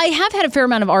 But I have had a fair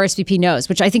amount of RSVP no's,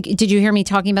 which I think, did you hear me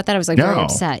talking about that? I was like very No.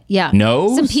 upset. Yeah.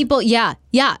 No's? Some people, yeah,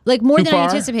 like more Too than I far?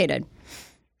 anticipated.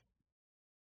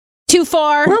 Too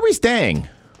far. Where are we staying?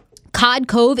 Cod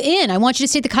Cove Inn. I want you to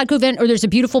stay at the Cod Cove Inn, or there's a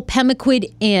beautiful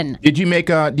Pemaquid Inn. Did you make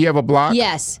do you have a block?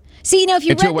 Yes. See, if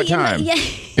you Until read what the time? yeah.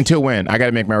 Until when? I got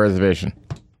to make my reservation.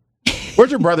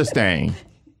 Where's your brother staying?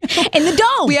 In the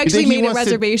dome. We actually think he made a wants to-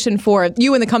 reservation for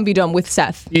you in the Comfy Dome with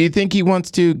Seth. Do you think he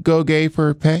wants to go gay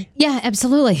for pay? Yeah,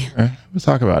 absolutely. Let's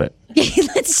talk about it.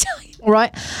 Let's tell you. All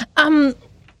right.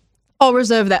 I'll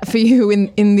reserve that for you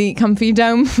in the Comfy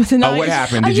Dome for the night. Oh, what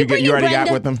happened? Did you you get? You bringing already got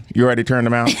Brenda? with them? You already turned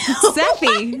them out?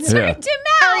 Seffy, Yeah.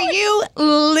 are you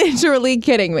literally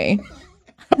kidding me?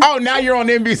 Oh, now you're on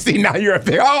NBC. Now you're up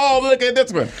there. Oh, look at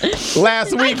this one.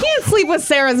 Last I week. can't sleep with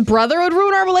Sarah's brother. It would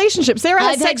ruin our relationship. Sarah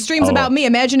has I've had- sex dreams about me.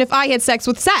 Imagine if I had sex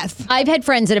with Seth. I've had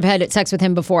friends that have had sex with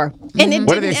him before. And it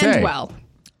What did didn't they say? end well.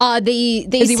 They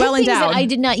Is he said well things that endowed? I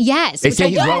did not. Yes. They which say I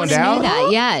he's don't well always knew endowed? that.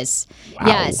 Yes.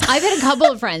 Yes. I've had a couple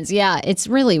of friends. Yeah. It's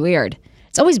really weird.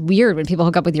 It's always weird when people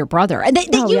hook up with your brother. And that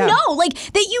yeah. and I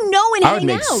would hang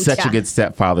make out. such a good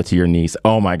stepfather to your niece.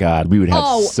 Oh my God, we would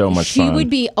have so much she fun. would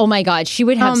be. Oh my God, she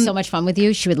would have so much fun with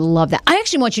you. She would love that. I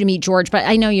actually want you to meet George, but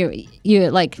I know you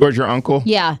like. George, your uncle?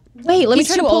 Yeah. Wait, let me He's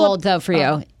try too to pull old up. though for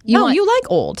you. You want- like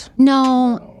old.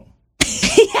 No.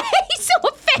 He's so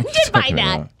offended by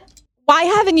that. Why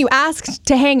haven't you asked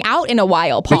to hang out in a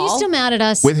while, Paul? Are you still mad at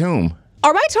us? With whom?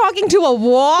 Are I talking to a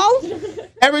wall?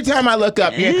 Every time I look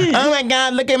up, oh my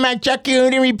God, look at my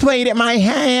charcuterie plate at my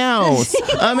house.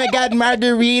 Oh my God,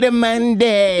 Margarita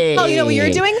Monday. Oh, you know what you're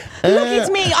doing? Look,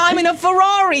 it's me. I'm in a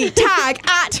Ferrari. Tag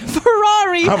at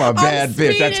Ferrari. I'm a bad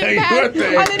bitch, I speeding tell you back. what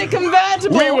thing. I'm in a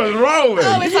convertible. We was rolling.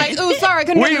 Oh, it's like, ooh, sorry, I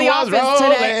couldn't get to the office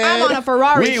today. I'm on a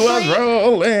Ferrari. We was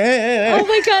rolling. Oh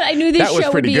my God, I knew this That was show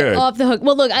would pretty be good. off the hook.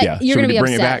 Well, look, Yeah. you're Should going to we be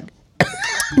bring upset. it back?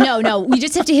 No, we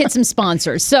just have to hit some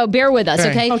sponsors. So bear with us,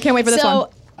 okay? Oh, can't wait for this one.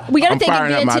 So we got to I'm thank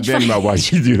firing up my Advantage Venmo while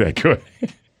you do that. Go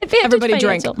ahead. Everybody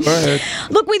drink. Go ahead.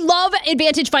 Look, we love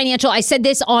Advantage Financial. I said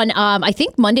this on, I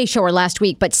think, Monday's show or last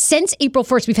week, but since April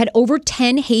 1st, we've had over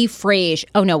 10 Hey Frage.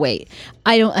 Oh, no, wait.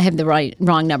 I have the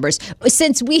wrong numbers.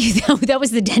 Since that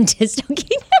was the dentist.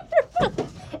 Okay, never mind.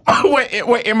 Oh, wait,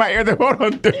 in my ear. Hold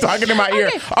on. They're talking in my ear.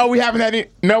 Oh, we haven't had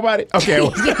nobody? Okay.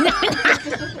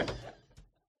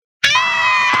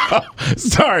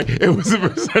 Sorry. It was a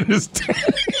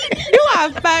misunderstanding. You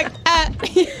laugh back at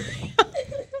me.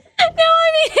 No,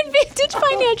 I mean Advantage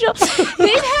Financial.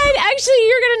 They've had, actually,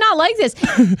 you're going to not like this.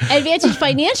 Advantage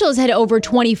Financial has had over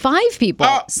 25 people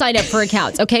sign up for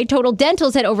accounts. Okay, Total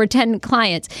Dental's had over 10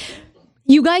 clients.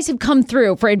 You guys have come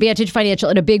through for Advantage Financial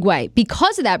in a big way.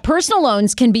 Because of that, personal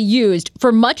loans can be used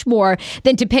for much more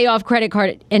than to pay off credit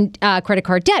card and credit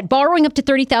card debt. Borrowing up to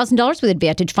 $30,000 with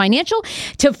Advantage Financial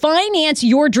to finance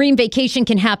your dream vacation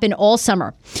can happen all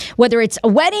summer. Whether it's a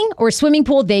wedding or a swimming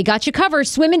pool, they got you covered.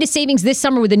 Swim into savings this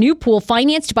summer with a new pool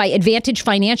financed by Advantage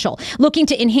Financial. Looking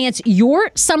to enhance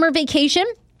your summer vacation?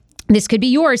 This could be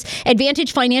yours.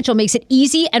 Advantage Financial makes it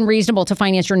easy and reasonable to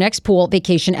finance your next pool,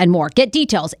 vacation, and more. Get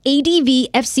details,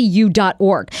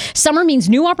 advfcu.org. Summer means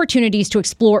new opportunities to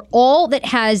explore all that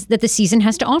the season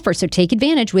has to offer. So take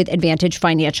advantage with Advantage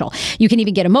Financial. You can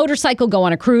even get a motorcycle, go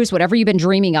on a cruise, whatever you've been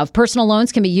dreaming of. Personal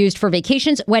loans can be used for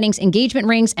vacations, weddings, engagement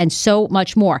rings, and so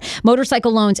much more.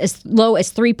 Motorcycle loans as low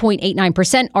as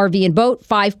 3.89%, RV and boat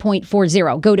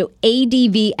 5.40. Go to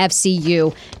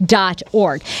advfcu.org.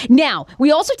 Now,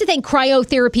 we also have to thank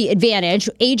Cryotherapy Advantage.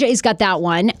 AJ's got that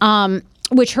one,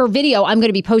 which her video I'm going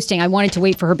to be posting. I wanted to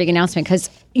wait for her big announcement because,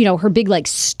 her big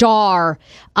star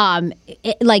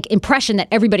impression that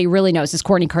everybody really knows is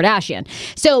Kourtney Kardashian.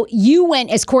 So you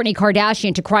went as Kourtney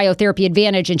Kardashian to Cryotherapy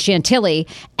Advantage in Chantilly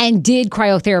and did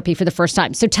cryotherapy for the first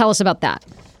time. So tell us about that.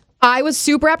 I was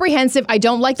super apprehensive. I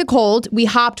don't like the cold. We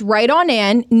hopped right on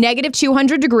in, negative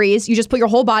 200 degrees. You just put your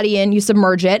whole body in, you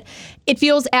submerge it. It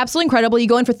feels absolutely incredible. You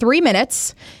go in for 3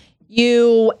 minutes.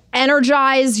 You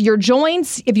energize your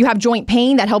joints. If you have joint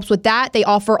pain, that helps with that. They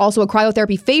offer also a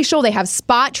cryotherapy facial. They have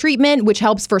spot treatment, which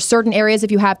helps for certain areas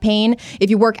if you have pain. If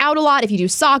you work out a lot, if you do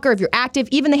soccer, if you're active,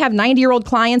 even they have 90-year-old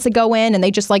clients that go in and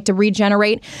they just like to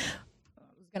regenerate.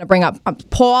 I'm going to bring up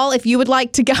Paul. If you would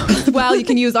like to go as well, you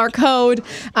can use our code.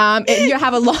 If you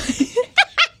have a long...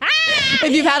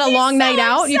 If you've had a long night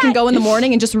out, you can go in the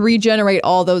morning and just regenerate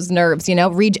all those nerves,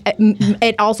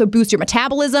 It also boosts your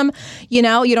metabolism. You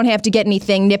don't have to get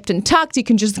anything nipped and tucked. You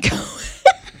can just go. Not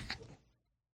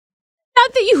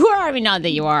that you are. I mean, not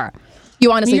that you are.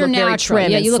 You honestly You're look natural. very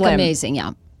trim Yeah, and you look slim. amazing,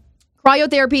 yeah.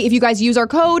 Cryotherapy, if you guys use our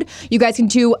code, you guys can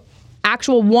do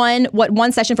actual one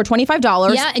session for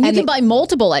 $25. Yeah, and you can buy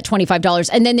multiple at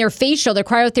 $25. And then their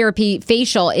cryotherapy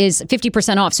facial is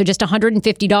 50% off. So just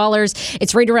 $150.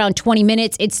 It's right around 20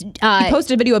 minutes. It's you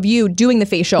posted a video of you doing the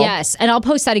facial. Yes, and I'll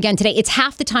post that again today. It's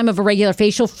half the time of a regular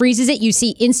facial, freezes it. You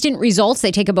see instant results.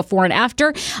 They take a before and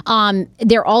after.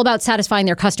 They're all about satisfying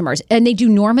their customers. And they do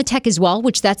Normatec as well,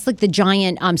 which that's like the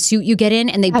giant suit you get in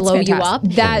and That's blow fantastic. you up.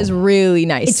 That is really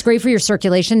nice. It's great for your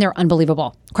circulation. They're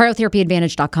unbelievable.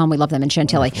 Cryotherapyadvantage.com. We love them in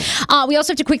Chantilly. We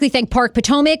also have to quickly thank Park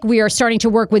Potomac. We are starting to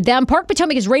work with them. Park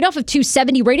Potomac is right off of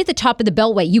 270, right at the top of the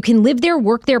Beltway. You can live there,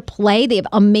 work there, play. They have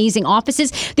amazing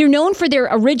offices. They're known for their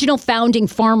original founding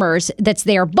farmers that's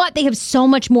there, but they have so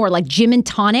much more, like Gym and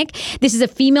Tonic. This is a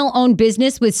female-owned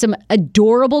business with some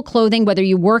adorable clothing, whether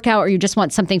you work out or you just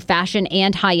want something fashion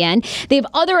and high-end. They have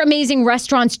other amazing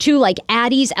restaurants, too, like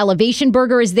Addie's. Elevation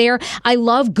Burger is there. I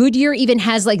love Goodyear even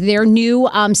has like their new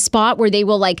spot where they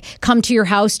will come to your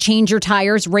house, change your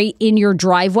tires right in your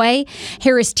driveway.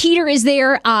 Harris Teeter is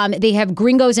there. They have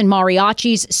gringos and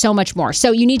mariachis, so much more.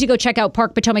 So you need to go check out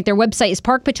Park Potomac. Their website is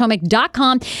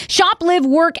parkpotomac.com. Shop, live,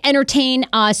 work, entertain.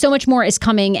 So much more is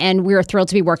coming, and we're thrilled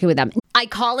to be working with them. I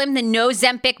call him the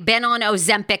no-Zempic, been on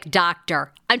Ozempic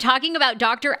doctor. I'm talking about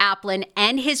Dr. Applin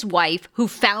and his wife who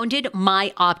founded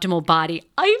My Optimal Body.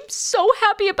 I am so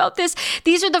happy about this.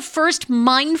 These are the first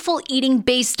mindful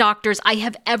eating-based doctors I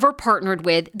have ever partnered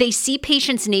with. They see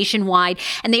patients nationwide,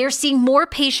 and they are seeing more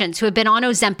patients who have been on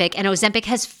Ozempic, and Ozempic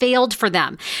has failed for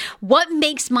them. What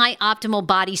makes My Optimal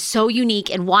Body so unique,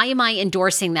 and why am I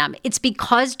endorsing them? It's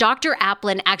because Dr.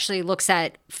 Applin actually looks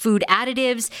at food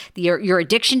additives, your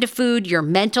addiction to food, your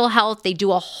mental health. They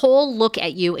do a whole look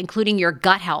at you, including your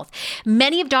gut health.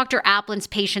 Many of Dr. Applin's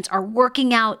patients are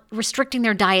working out, restricting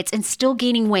their diets, and still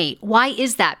gaining weight. Why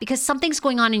is that? Because something's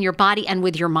going on in your body and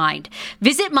with your mind.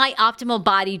 Visit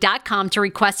myoptimalbody.com to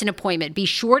request an appointment. Be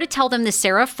sure to tell them the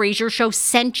Sarah Fraser Show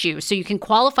sent you so you can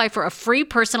qualify for a free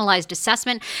personalized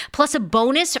assessment, plus a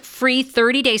bonus free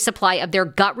 30-day supply of their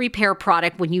gut repair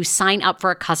product when you sign up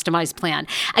for a customized plan.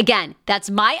 Again, that's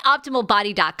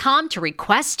myoptimalbody.com to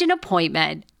request an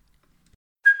appointment.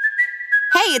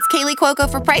 Hey, it's Kylie Cuoco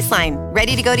for Priceline.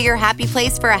 Ready to go to your happy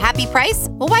place for a happy price?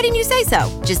 Well, why didn't you say so?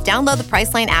 Just download the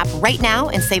Priceline app right now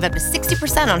and save up to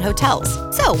 60% on hotels.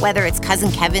 So whether it's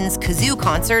Cousin Kevin's Kazoo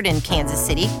Concert in Kansas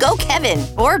City, go Kevin,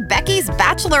 or Becky's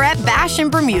Bachelorette Bash in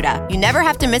Bermuda, you never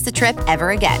have to miss a trip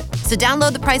ever again. So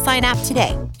download the Priceline app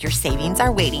today. Your savings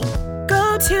are waiting.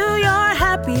 Go to your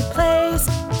happy place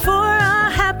for a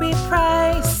happy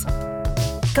price.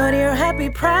 Go to your happy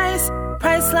price,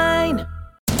 Priceline.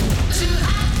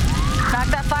 Knock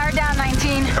that fire down,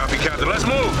 19. Copy, Captain. Let's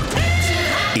move.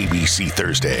 ABC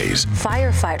Thursdays.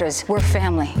 Firefighters, we're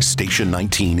family. Station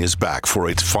 19 is back for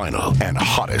its final and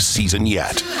hottest season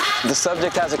yet. The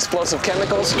subject has explosive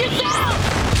chemicals.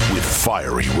 With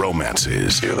fiery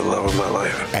romances. You're the love of my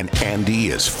life. And Andy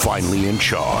is finally in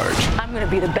charge. I'm going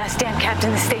to be the best damn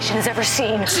captain the station has ever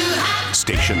seen.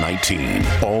 Station 19.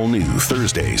 All new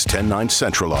Thursdays, 10/9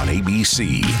 Central on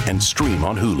ABC and stream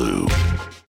on Hulu.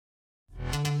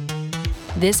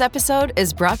 This episode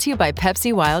is brought to you by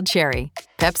Pepsi Wild Cherry.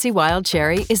 Pepsi Wild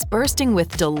Cherry is bursting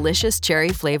with delicious cherry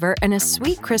flavor and a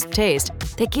sweet, crisp taste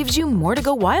that gives you more to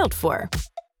go wild for.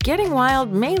 Getting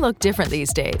wild may look different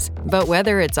these days, but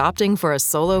whether it's opting for a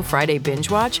solo Friday binge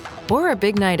watch or a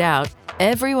big night out,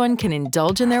 everyone can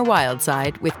indulge in their wild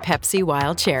side with Pepsi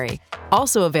Wild Cherry.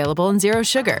 Also available in zero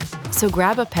sugar. So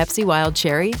grab a Pepsi Wild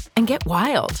Cherry and get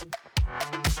wild.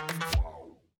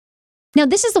 Now,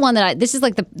 this is the one this is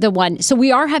like the one. So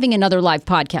we are having another live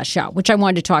podcast show, which I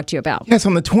wanted to talk to you about. Yes,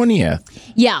 on the 20th.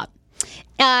 Yeah.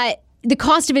 The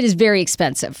cost of it is very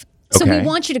expensive. So Okay. we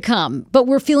want you to come, but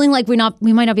we're feeling like we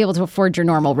might not be able to afford your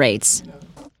normal rates.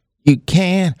 You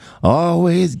can't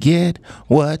always get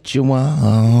what you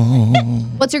want.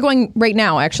 What's your going right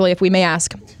now, actually, if we may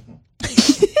ask?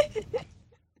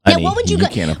 Yeah, Honey, what would you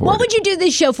can't afford what it. would you do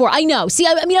this show for? I know. See,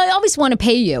 I mean, I always want to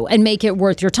pay you and make it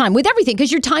worth your time with everything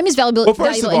because your time is valuable, Well,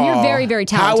 first of and you're all, very, very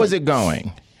talented. how is it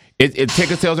going?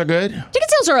 Ticket sales are good? Ticket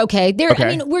sales are okay. Okay. I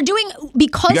mean, we're doing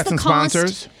because You got the some cost.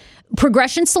 sponsors?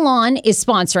 Progression Salon is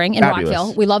sponsoring in Fabulous.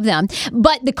 Rockville. We love them,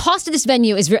 but the cost of this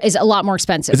venue is a lot more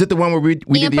expensive. Is it the one where we did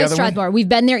the other one? Strathmore. We've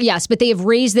been there, yes, but they have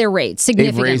raised their rates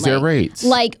significantly. They've raised their rates.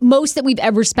 Like most that we've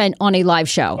ever spent on a live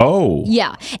show. Oh.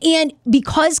 Yeah. And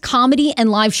because comedy and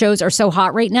live shows are so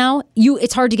hot right now,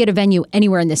 it's hard to get a venue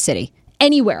anywhere in this city.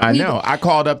 Anywhere. I know. I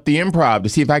called up the Improv to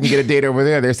see if I can get a date over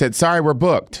there. They said, sorry, we're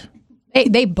booked.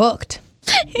 They booked.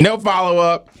 No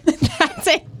follow-up. That's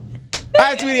it.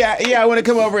 Hi, sweetie. I want to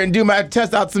come over and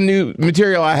test out some new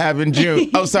material I have in June.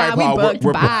 Oh, sorry, Paul. We booked.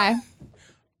 Bye.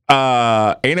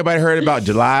 Ain't nobody heard about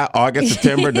July, August,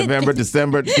 September, November,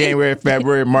 December, January,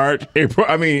 February, March, April.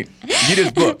 I mean, you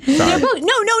just booked. Sorry. They're booked.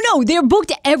 No. They're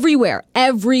booked everywhere.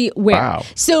 Wow.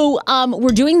 So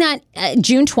we're doing that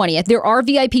June 20th. There are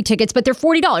VIP tickets, but they're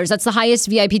 $40. That's the highest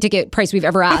VIP ticket price we've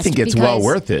ever asked. I think it's well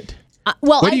worth it.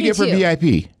 What do you get for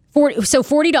VIP?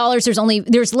 $40.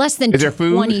 There's less than. Is there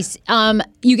food? 20.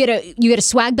 You get a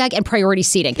swag bag and priority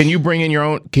seating. Can you bring in your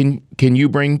own? Can you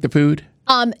bring the food?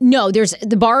 No. There's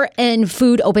the bar and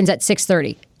food opens at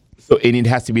 6:30. So it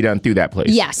has to be done through that place.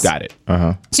 Yes. Got it.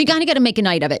 So you kind of got to make a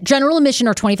night of it. General admission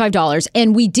are $25,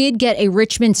 and we did get a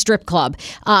Richmond strip club.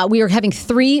 We are having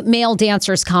 3 male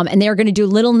dancers come, and they're going to do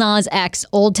Little Nas X,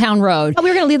 Old Town Road. Oh, we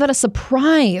were going to leave that a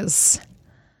surprise.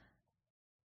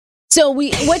 So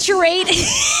what's your rate?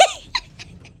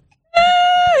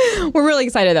 We're really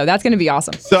excited, though. That's going to be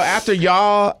awesome. So after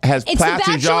y'all has It's the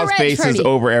plastered y'all's bachelorette faces party.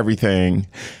 over everything,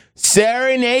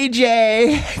 Sarah and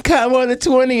AJ come on the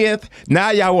 20th.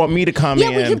 Now y'all want me to come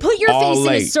in. Yeah, we can put your all face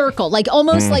late. in a circle, like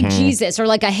almost like Jesus or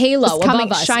like a halo It's coming,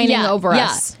 above us. shining Yeah, over yeah.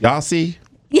 us. Y'all see?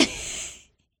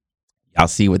 Y'all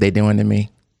see what they doing to me?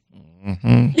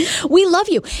 We love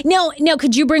you. Now,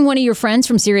 could you bring one of your friends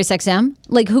from SiriusXM?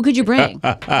 Like, who could you bring?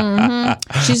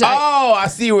 She's I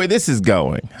see where this is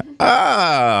going.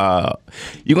 Oh,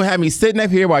 you're going to have me sitting up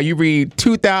here while you read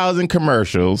 2,000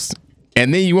 commercials,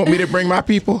 and then you want me to bring my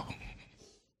people?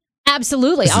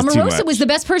 Absolutely. This is too Omarosa much. was the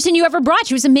best person you ever brought.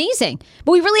 She was amazing.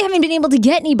 But we really haven't been able to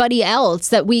get anybody else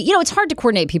that it's hard to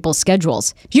coordinate people's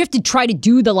schedules. You have to try to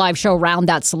do the live show around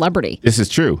that celebrity. This is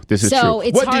true. This is So true.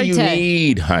 it's What do hard you to-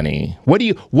 need, honey?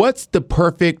 What's the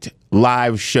perfect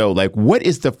live show? Like, what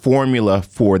is the formula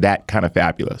for that kind of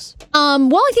fabulous?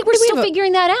 Well, I think we're still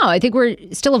figuring that out. I think we're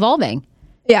still evolving.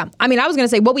 Yeah. I mean, I was going to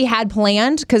say what we had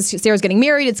planned, because Sarah's getting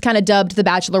married, it's kind of dubbed the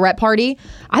Bachelorette Party.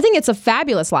 I think it's a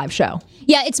fabulous live show.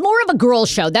 Yeah, it's more of a girl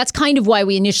show. That's kind of why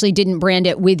we initially didn't brand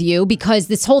it With You, because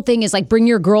this whole thing is like bring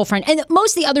your girlfriend. And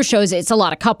most of the other shows, it's a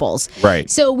lot of couples. Right.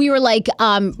 So we were like,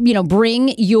 bring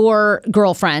your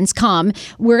girlfriends, come.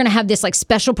 We're going to have this like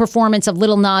special performance of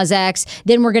Lil Nas X.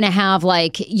 Then we're going to have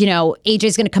like,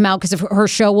 AJ's going to come out because her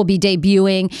show will be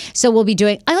debuting. So we'll be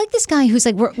doing, I like this guy who's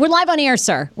like, we're live on air,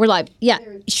 sir. We're live. Yeah,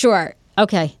 sure.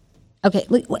 Okay. Does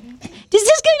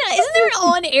this guy isn't there an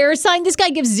on-air sign? This guy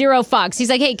gives zero fucks. He's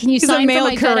like, hey, can you sign for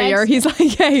my courier. FedEx? He's like,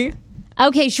 hey.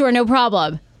 Okay, sure, no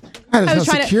problem. There's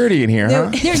no security in here,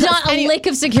 huh? There's not a lick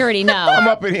of security, no. I'm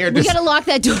up in here. We got to lock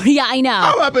that door. Yeah, I know.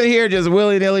 I'm up in here just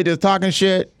willy-nilly just talking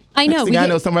shit. I know. I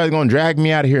know somebody's going to drag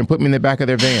me out of here and put me in the back of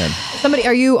their van. Somebody,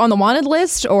 are you on the wanted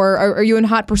list or are you in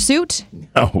hot pursuit?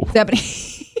 No. Do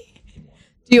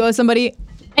you owe somebody...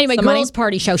 Anyway, girls'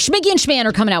 party show. Schmiggy and Schman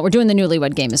are coming out. We're doing the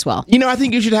Newlywed Game as well. I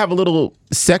think you should have a little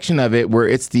section of it where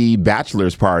it's the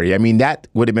bachelor's party. I mean, that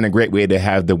would have been a great way to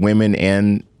have the women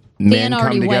and men Dan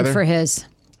already come together. went for his.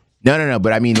 No.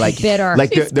 But I mean, like, Bitter.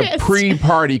 like the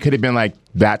pre-party could have been like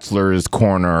Bachelor's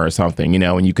Corner or something,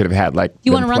 and you could have had like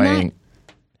you want to run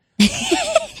that?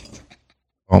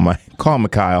 Oh my! Call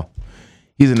Mikhail.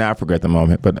 He's in Africa at the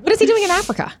moment, but what is he doing in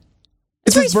Africa?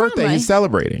 It's his birthday. He's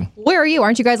celebrating. Where are you?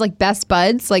 Aren't you guys like best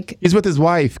buds? Like he's with his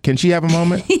wife. Can she have a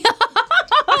moment?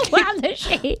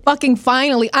 Fucking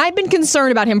finally. I've been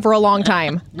concerned about him for a long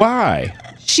time. Why?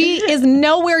 She is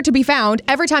nowhere to be found.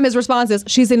 Every time his response is,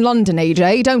 she's in London,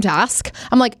 AJ. Don't ask.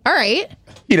 I'm like, all right.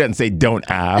 He doesn't say don't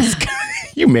ask.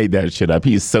 You made that shit up.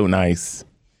 He's so nice.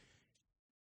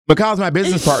 Mikhail's my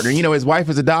business partner. His wife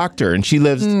is a doctor, and she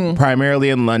lives primarily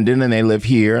in London, and they live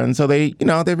here, and so they,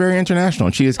 they're very international.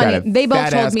 And she just got they both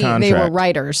told me contract. They were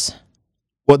writers.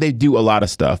 Well, they do a lot of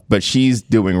stuff, but she's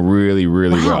doing really,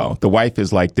 really well. The wife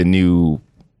is like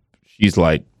she's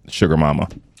like sugar mama.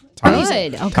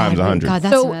 Times 100. God,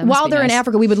 so while they're in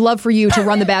Africa, we would love for you to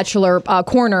run the Bachelor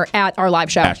Corner at our live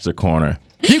show. Bachelor Corner.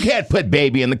 You can't put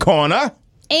baby in the corner.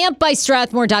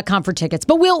 ampbystrathmore.com for tickets,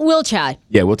 but we'll chat.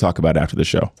 Yeah, we'll talk about it after the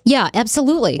show. Yeah,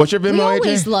 absolutely. What's your Venmo, We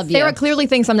always AJ? love you. Sarah clearly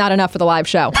thinks I'm not enough for the live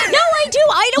show. No, I do.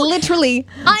 I don't. Literally.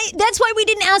 That's why we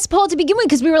didn't ask Paul to begin with,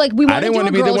 because we were like, we want to do a girl show. I didn't want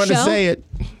to be the one to say it.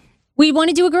 We want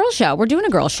to do a girl show. We're doing a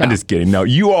girl show. I'm just kidding. No,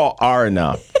 you all are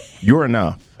enough. You're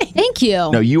enough. Thank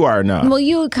you. No, you are enough. Well,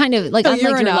 you kind of like, I'm like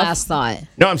your enough. last thought.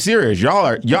 No, I'm serious. You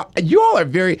all are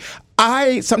very.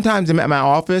 I sometimes am at my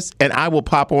office and I will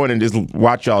pop on and just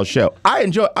watch y'all's show.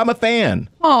 I'm a fan.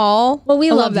 Aw. Well,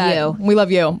 we love that. you. We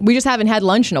love you. We just haven't had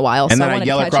lunch in a while. And so then I I wanted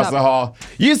yell to catch across up. the hall,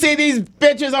 you see these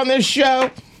bitches on this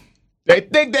show? They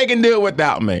think they can do it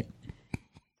without me.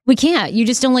 We can't. You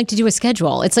just don't like to do a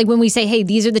schedule. It's like when we say, hey,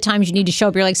 these are the times you need to show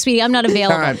up. You're like, sweetie, I'm not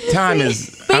available. Time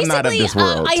is, I'm not of this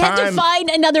world. I had to find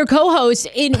another co-host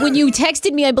when you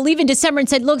texted me, I believe in December, and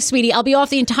said, look, sweetie, I'll be off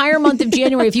the entire month of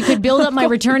January if you could build up my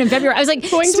return in February. I was like,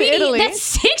 Going to sweetie, Italy. that's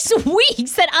 6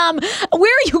 weeks.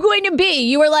 Where are you going to be?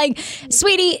 You were like,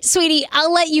 sweetie,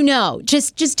 I'll let you know.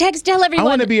 Just tell everyone. I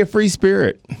want to be a free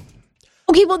spirit.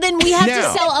 Okay, well then we have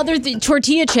to sell other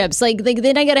tortilla chips. Like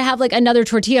then I got to have like another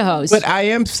tortilla host. But I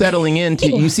am settling into.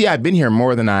 You see, I've been here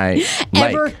more than I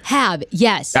ever have.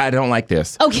 Yes. I don't like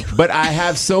this. Okay. But I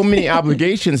have so many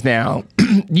obligations now,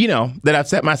 that I've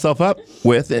set myself up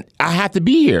with, and I have to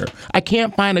be here. I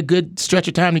can't find a good stretch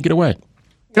of time to get away.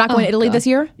 You're not going to Italy this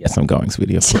year? Yes, I'm going,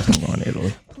 sweetie. Of course, I'm going to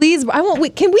Italy. Please,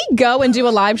 can we go and do a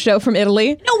live show from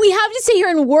Italy? No, we have to sit here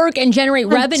and work and generate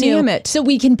revenue damn it. so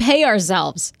we can pay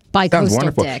ourselves. By Sounds Coastal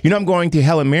wonderful. Dick. I'm going to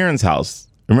Helen Mirren's house.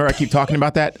 Remember, I keep talking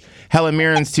about that? Helen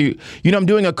Mirren's I'm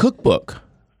doing a cookbook.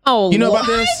 Oh, you know about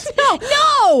this? No.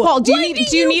 Paul, do you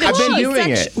need a I've been cheese doing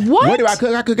it. section? What do I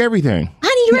cook? I cook everything.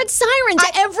 Honey, you're at Sirens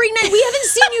every night. We haven't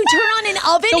seen you turn on an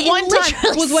oven The one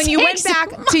time was when you went back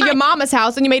to your mama's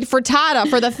house and you made frittata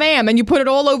for the fam and you put it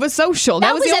all over social.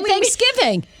 That was the at only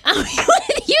Thanksgiving. What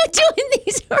are you doing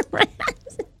these around?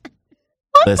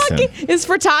 Listen. Is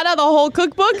frittata the whole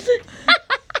cookbook?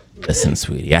 Listen,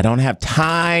 sweetie, I don't have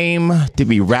time to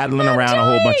be rattling around a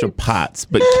whole bunch of pots,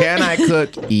 but can I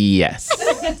cook? Yes.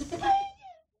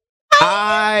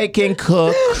 I can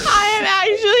cook I am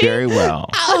actually very well.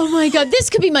 Oh my God, this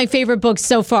could be my favorite book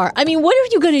so far. I mean, what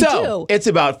are you going to do? It's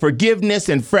about forgiveness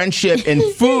and friendship and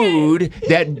food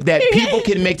that people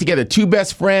can make together. Two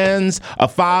best friends, a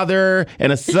father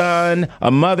and a son,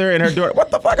 a mother and her daughter. What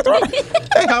the fuck is wrong? What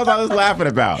the hell was I was laughing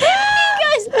about?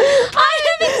 Because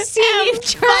I haven't seen you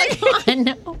turn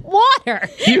on water.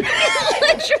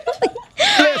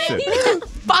 Listen,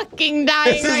 fucking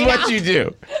dying this is right what now. you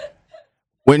do.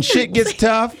 When shit gets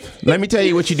tough, let me tell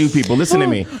you what you do, people. Listen to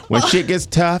me. When shit gets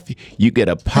tough, you get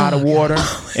a pot of water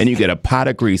and you get a pot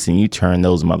of grease and you turn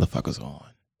those motherfuckers on.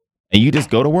 And you just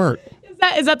go to work.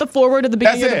 Is that the foreword at the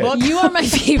beginning of the book? You are my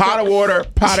favorite. Pot of water,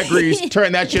 pot of grease,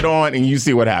 turn that shit on and you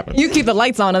see what happens. You keep the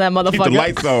lights on that motherfucker. Keep the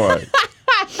lights on.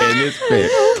 In this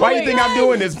bitch. Why do you think I'm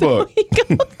doing this book?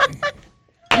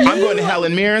 I'm going to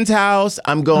Helen Mirren's house.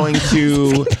 I'm going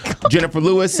to Jennifer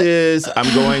Lewis's.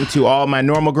 I'm going to all my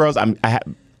normal girls.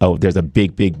 There's a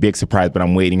big surprise, but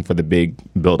I'm waiting for the big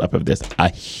build-up of this. A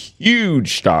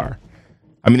huge star.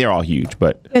 I mean, they're all huge,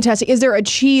 but... Fantastic. Is there a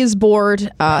cheese board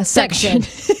section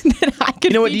that I could You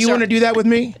know what? Do you want to do that with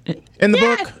me in the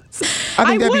book? I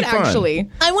think that'd be fun. Actually.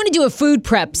 I want to do a food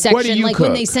prep section. What do you like cook?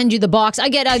 when they send you the box. I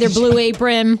get either Blue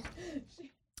Apron...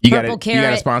 You got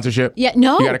carrot. a sponsorship? Yeah,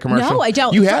 no. You got a commercial? No, I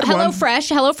don't. You had one.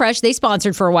 HelloFresh, they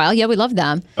sponsored for a while. Yeah, we love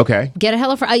them. Okay. Get a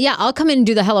HelloFresh. Yeah, I'll come in and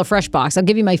do the HelloFresh box. I'll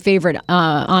give you my favorite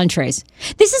entrees.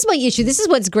 This is my issue. This is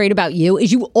what's great about you,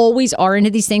 is you always are into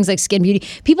these things like skin beauty.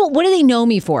 People, what do they know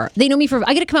me for? They know me for,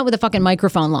 I got to come out with a fucking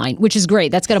microphone line, which is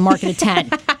great. That's got a market of 10.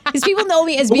 Because people know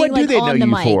me as being like on the mic. What do they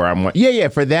know you for? Yeah,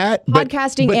 for that.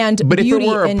 Podcasting and But if beauty it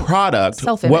were a product,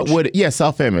 self-image. what would... Yeah,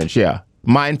 self-image, yeah.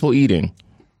 Mindful eating.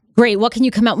 Great. What can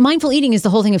you come out? Mindful eating is the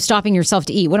whole thing of stopping yourself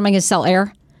to eat. What am I going to sell?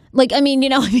 Air? Like, I mean,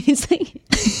 it's like...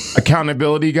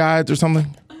 Accountability guides or something?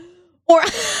 Or...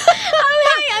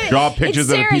 Draw pictures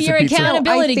of a piece your of pizza.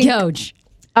 accountability coach.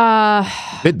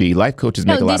 It'd be. Life coaches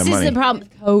make a lot of money. This is the problem.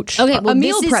 Coach. Okay, well, a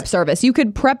meal prep service. You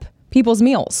could prep people's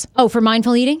meals. Oh, for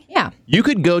mindful eating? Yeah. You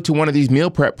could go to one of these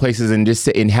meal prep places and just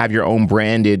sit and have your own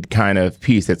branded kind of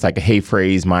piece that's like a hey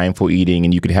phrase, mindful eating,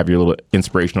 and you could have your little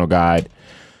inspirational guide,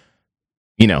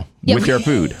 with your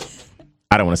food.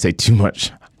 I don't want to say too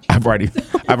much. I've already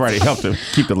helped to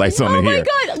keep the lights on in here. Oh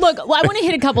my God. Look, I want to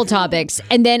hit a couple topics,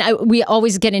 and then we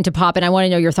always get into pop, and I want to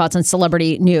know your thoughts on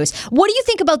celebrity news. What do you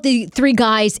think about the 3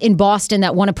 guys in Boston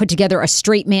that want to put together a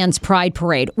straight man's pride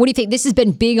parade? What do you think? This has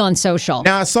been big on social.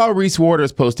 Now, I saw Reese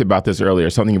Waters posted about this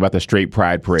earlier, something about the straight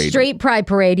pride parade. Straight pride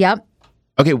parade, yep.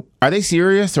 Okay, are they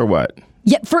serious or what?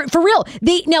 Yeah, for real.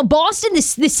 Boston, the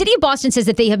city of Boston says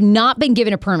that they have not been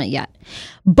given a permit yet.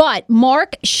 But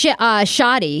Mark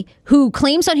Shoddy, who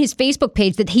claims on his Facebook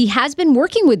page that he has been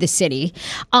working with the city,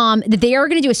 that they are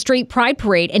going to do a straight pride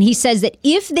parade. And he says that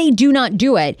if they do not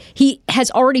do it, he has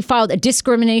already filed a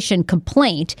discrimination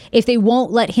complaint if they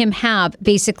won't let him have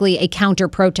basically a counter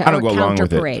protest or counter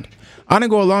parade. I don't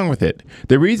go along with it.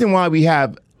 The reason why we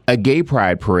have a gay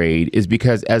pride parade is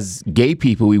because as gay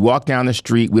people, we walk down the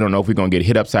street. We don't know if we're going to get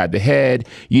hit upside the head.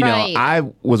 Right. I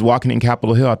was walking in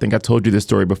Capitol Hill. I think I told you this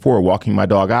story before, walking my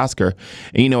dog Oscar.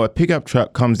 And, a pickup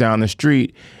truck comes down the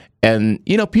street and,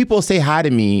 people say hi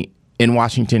to me in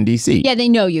Washington, D.C. Yeah, they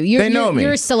know you. They know me.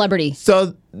 You're a celebrity.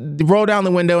 So they roll down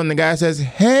the window and the guy says,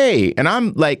 hey. And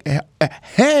I'm like,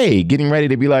 hey, getting ready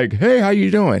to be like, hey, how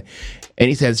you doing? And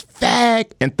he says,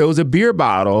 fag, and throws a beer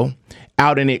bottle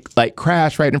out and it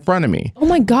crashed right in front of me. Oh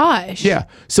my gosh. Yeah.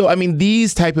 So, I mean,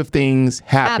 these type of things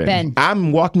happen.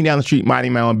 I'm walking down the street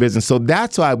minding my own business. So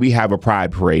that's why we have a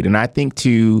pride parade. And I think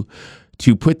to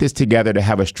put this together, to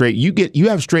have a straight, you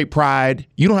have straight pride,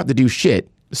 you don't have to do shit.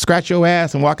 Scratch your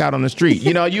ass and walk out on the street.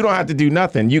 You don't have to do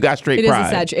nothing. You got straight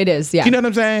pride. It is, yeah. You know what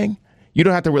I'm saying? You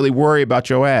don't have to really worry about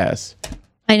your ass.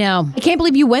 I know. I can't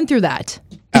believe you went through that.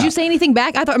 Did you say anything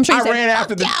back? I'm sure you said, ran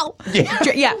after the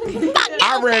yeah.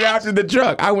 I ran after the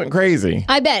truck. I went crazy.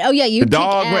 I bet. Oh yeah, you.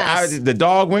 The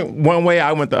dog went one way.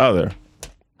 I went the other.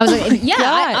 I was like, yeah,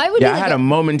 I would. Yeah, I had a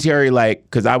momentary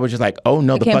because I was just like, oh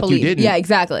no, the fuck you didn't. Yeah,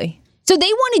 exactly. So they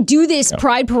want to do this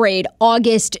pride parade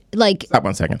August, Stop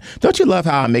 1 second. Don't you love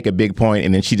how I make a big point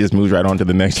and then she just moves right on to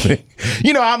the next thing?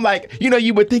 I'm like,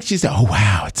 you would think she said, oh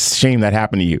wow, it's a shame that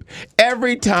happened to you.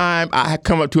 Every time I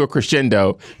come up to a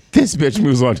crescendo, this bitch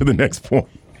moves on to the next point.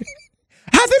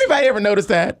 Has anybody ever noticed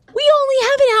that? We only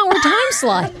have an hour time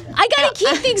slot. I gotta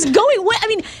keep things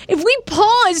going. If we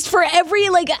paused for every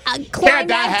climactic...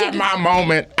 Can't I have my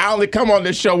moment? I only come on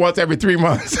this show once every 3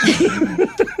 months.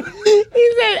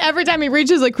 He said every time he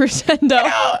reaches a crescendo.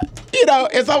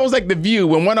 It's almost like The View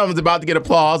when one of them's about to get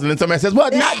applause and then somebody says, well,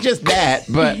 not just that,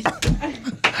 but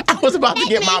I was about to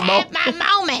get my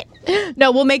moment.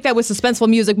 No, we'll make that with suspenseful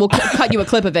music. We'll cut you a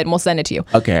clip of it and we'll send it to you.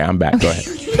 Okay, I'm back. Go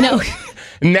ahead. No.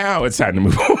 Now it's time to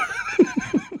move on.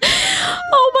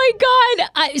 Oh my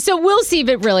God. So we'll see if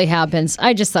it really happens.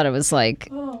 I just thought it was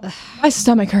my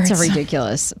stomach hurts. It's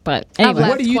ridiculous. But anyway.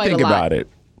 What do you think about it?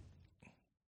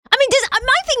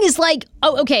 My thing is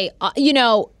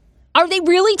Are they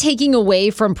really taking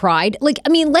away from pride? Like, I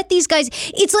mean, let these guys.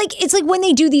 It's like when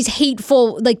they do these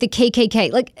hateful, like the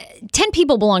KKK. Like 10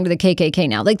 people belong to the KKK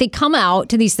now. Like they come out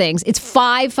to these things. It's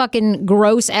 5 fucking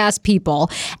gross ass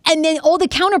people, and then all the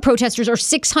counter protesters are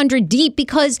 600 deep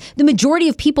because the majority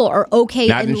of people are okay.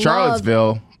 Not in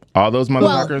Charlottesville. All those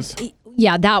motherfuckers. Well,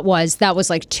 yeah, that was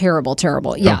like terrible.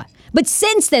 Yeah, but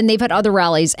since then they've had other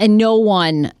rallies and no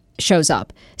one shows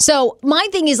up. So my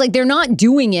thing is like they're not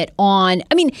doing it on.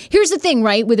 I mean, here's the thing,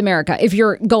 right? With America, if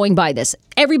you're going by this,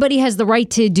 everybody has the right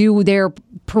to do their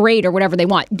parade or whatever they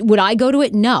want. Would I go to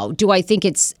it? No. Do I think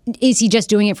is he just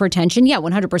doing it for attention? Yeah,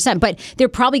 100%. But they're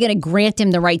probably going to grant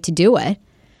him the right to do it.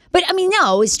 But I mean,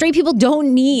 no, straight people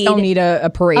don't need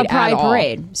a parade. A pride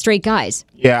parade. Straight guys.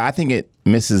 Yeah, I think it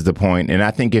misses the point. And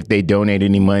I think if they donate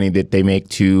any money that they make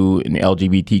to an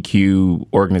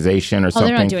LGBTQ organization or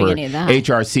something for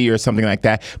HRC or something like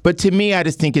that. But to me, I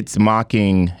just think it's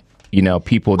mocking,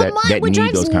 people that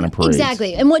need those kind of parades.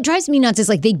 Exactly. And what drives me nuts is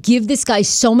like they give this guy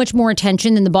so much more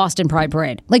attention than the Boston Pride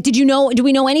Parade. Like, do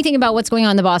we know anything about what's going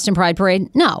on in the Boston Pride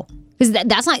Parade? No. Because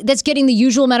that's getting the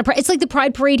usual amount of pride. It's like the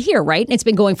Pride Parade here, right? And it's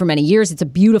been going for many years. It's a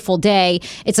beautiful day.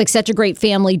 It's like such a great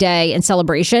family day and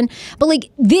celebration. But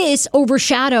like this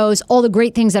overshadows all the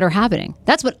great things that are happening.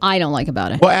 That's what I don't like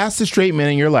about it. Well, ask the straight men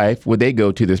in your life, would they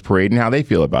go to this parade and how they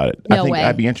feel about it? No I think way.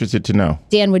 I'd be interested to know.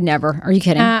 Dan would never. Are you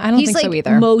kidding? I don't think so either. He's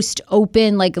like most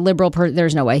open, like liberal person.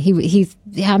 There's no way.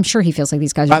 Yeah, I'm sure he feels like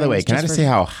these guys. By the way, can I just say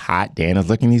how hot Dan is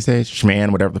looking these days?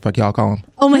 Schman, whatever the fuck y'all call him.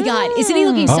 Oh my God, isn't he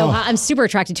looking so hot? I'm super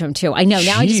attracted to him too. I know.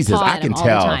 Now I just I can all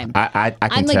tell. The time. I can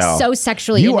I'm tell. like so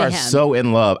sexually into him. You are so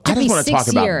in love. I just want to talk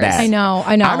about that. I know.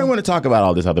 I don't want to talk about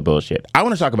all this other bullshit. I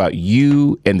want to talk about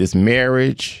you and this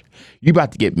marriage. You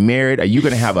about to get married. Are you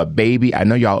going to have a baby? I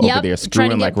know y'all over there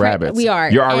screwing like rabbits. We are.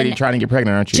 You're already trying to get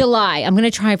pregnant, aren't you? July. I'm going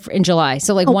to try in July.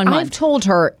 So like 1 month. I've told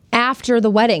her after the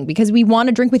wedding because we want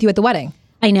to drink with you at the wedding.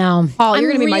 I know. Oh, you're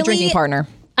going to be my drinking partner.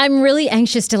 I'm really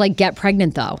anxious to like get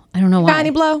pregnant though. I don't know why. Got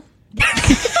any blow?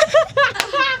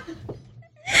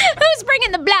 Who's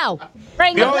bringing the blow?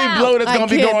 The only blow that's going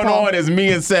to be going on is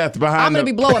me and Seth behind I'm going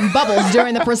to be blowing bubbles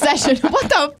during the procession. What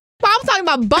the? I'm talking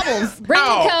about bubbles. Bring the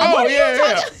code.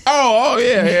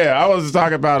 Yeah. I was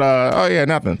talking about,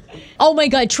 nothing. Oh my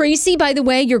God. Tracy, by the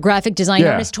way, your graphic design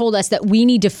artist told us that we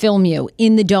need to film you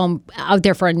in the dome out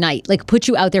there for a night. Like put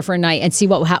you out there for a night and see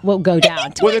what will go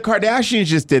down. Well, the Kardashians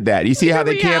just did that. You see how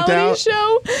they camped out?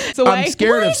 Show? I'm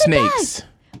scared of snakes.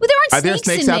 Well, there aren't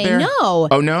snakes in out there? No.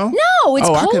 Oh, no? No, it's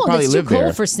cold. I could probably it's too live cold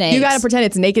there. for snakes. You got to pretend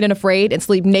it's naked and afraid and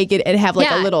sleep naked and have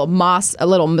like a little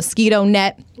mosquito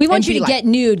net. We want you to get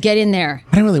nude. Get in there.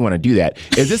 I don't really want to do that.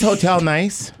 Is this hotel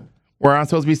nice where I'm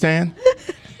supposed to be staying?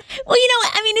 Well,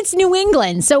 it's New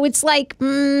England, so it's like,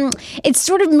 it's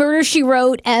sort of Murder, She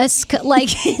Wrote-esque. Like,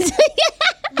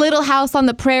 Little House on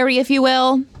the Prairie, if you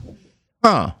will.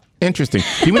 Huh. Interesting.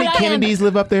 Do many Kennedys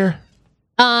live up there?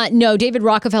 No, David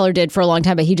Rockefeller did for a long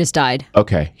time, but he just died.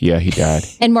 Okay, yeah, he died.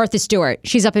 And Martha Stewart,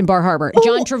 she's up in Bar Harbor.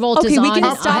 John Travolta's on. We can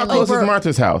How close is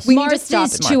Martha's house? We need to stop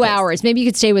Martha's at 2 Martha's. hours. Maybe you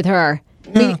could stay with her.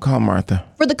 Yeah, I'll call Martha.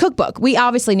 For the cookbook, we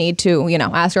obviously need to,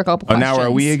 ask her a couple questions. Now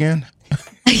are we again?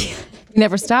 You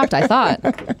never stopped, I thought.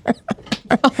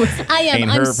 I am.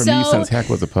 Ain't I'm heard from you since Heck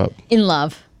was a pup. In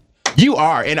love. You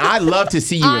are, and I love to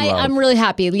see you in love. I'm really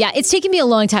happy. Yeah, it's taken me a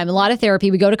long time. A lot of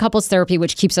therapy. We go to couples therapy,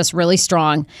 which keeps us really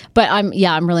strong. But I'm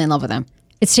really in love with him.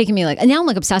 It's taken me and now I'm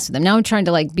like obsessed with him. Now I'm trying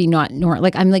to like be not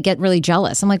like I'm like get really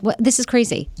jealous. I'm like, what? This is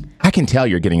crazy. I can tell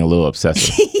you're getting a little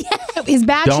obsessive. His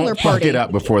bachelor Don't party. fuck it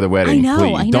up before the wedding, I know,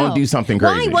 please. I know. Don't do something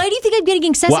crazy. Why do you think I'm getting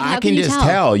excessive? Well, I can just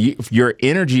tell your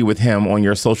energy with him on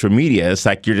your social media. It's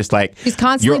like you're just like He's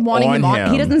constantly wanting him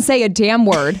on. He doesn't say a damn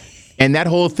word. And that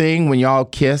whole thing when y'all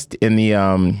kissed in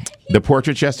the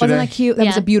portrait yesterday. Wasn't that cute? That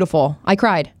was beautiful. I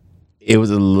cried. It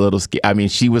was a little scary. I mean,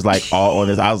 she was like all on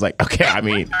this. I was like, okay,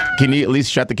 can you at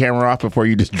least shut the camera off before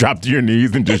you just drop to your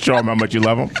knees and just show him how much you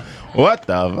love him? What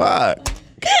the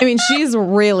fuck? She's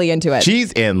really into it.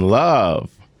 She's in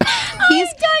love.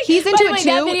 He's into it too.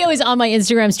 That video is on my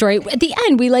Instagram story. At the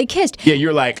end, we like kissed. Yeah,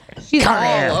 you're like, she's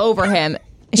all over him.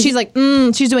 She's like,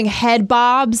 she's doing head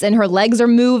bobs and her legs are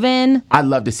moving. I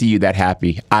love to see you that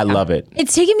happy. I love it.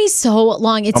 It's taken me so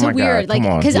long. It's so weird. God,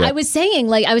 like, because I was saying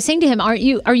to him, are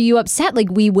you upset?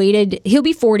 Like, we waited, he'll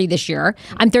be 40 this year.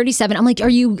 I'm 37. I'm like, are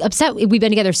you upset? We've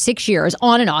been together 6 years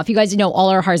on and off. You guys know all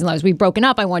our highs and lows. We've broken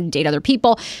up. I wanted to date other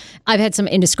people. I've had some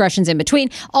indiscretions in between,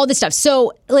 all this stuff.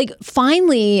 So like,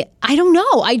 finally, I don't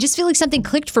know. I just feel like something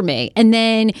clicked for me. And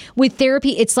then with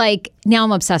therapy, it's like, now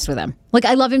I'm obsessed with him. Like,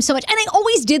 I love him so much. And I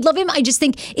always did love him. I just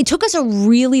think it took us a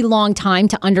really long time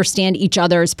to understand each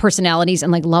other's personalities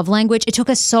and like love language. It took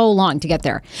us so long to get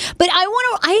there. But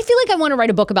I feel like I want to write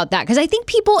a book about that because I think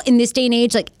people in this day and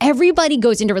age, like everybody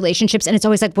goes into relationships and it's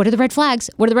always like, what are the red flags?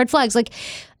 What are the red flags? Like,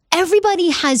 everybody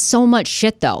has so much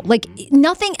shit though. Like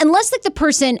nothing, unless like the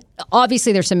person,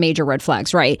 obviously there's some major red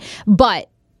flags, right? But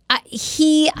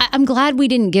I'm glad we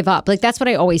didn't give up. Like, that's what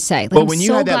I always say. Like, but when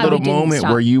you had that little moment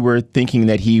where you were thinking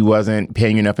that he wasn't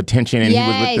paying enough attention and he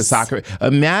was with the soccer,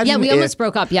 imagine. Yeah, we almost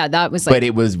broke up. Yeah, that was like. But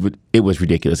it was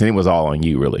ridiculous, and it was all on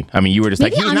you, really. I mean, you were just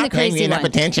like, he's not paying me enough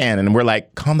attention, and we're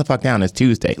like, calm the fuck down. It's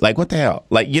Tuesday. Like, what the hell?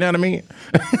 Like, you know what I mean?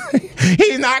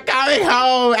 He's not coming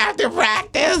home after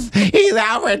practice. He's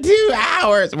out for 2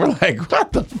 hours. We're like,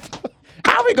 what the fuck?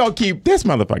 How are we gonna keep this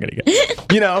motherfucker together?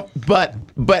 You know, but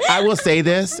I will say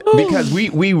this because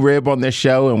we rib on this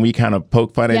show and we kind of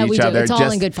poke fun at each other. It's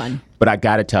all in good fun. But I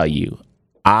gotta tell you,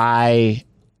 I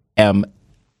am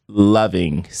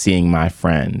loving seeing my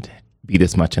friend be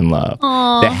this much in love.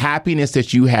 Aww. The happiness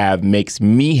that you have makes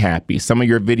me happy. Some of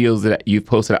your videos that you've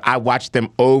posted, I watch them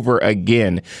over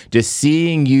again. Just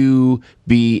seeing you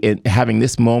having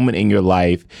this moment in your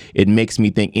life, it makes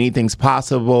me think anything's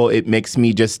possible. It makes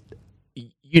me just.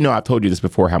 You know, I've told you this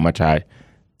before, how much I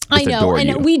know, and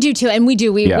you. We do too, and we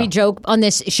do. We joke on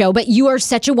this show, but you are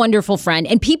such a wonderful friend,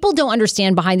 and people don't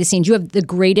understand behind the scenes. You have the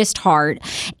greatest heart,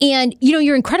 and you know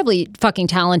you're incredibly fucking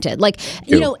talented. Like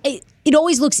you know. It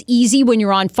always looks easy when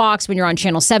you're on Fox, when you're on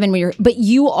Channel 7, but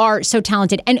you are so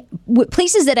talented. And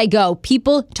places that I go,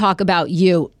 people talk about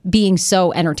you being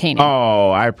so entertaining. Oh,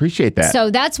 I appreciate that.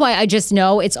 So that's why I just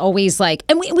know it's always like,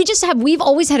 and we've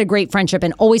always had a great friendship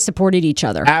and always supported each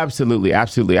other. Absolutely,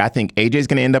 absolutely. I think AJ's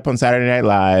going to end up on Saturday Night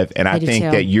Live, and I think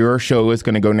that your show is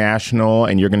going to go national,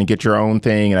 and you're going to get your own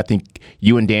thing. And I think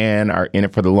you and Dan are in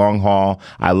it for the long haul.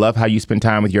 I love how you spend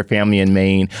time with your family in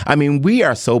Maine. I mean, we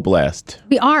are so blessed.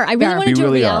 We are. I really want to do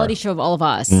a reality show of all of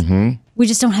us. Mm-hmm. We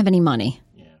just don't have any money.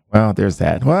 Yeah. Well, there's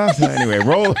that. Well, so anyway,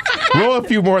 roll a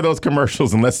few more of those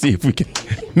commercials and let's see if we can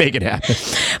make it happen.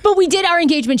 But we did our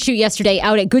engagement shoot yesterday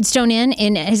out at Goodstone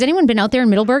Inn. Has anyone been out there in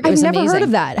Middleburg? I've never heard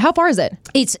of that. How far is it?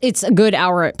 It's a good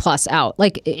hour plus out.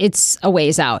 Like it's a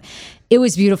ways out. It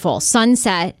was beautiful.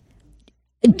 Sunset.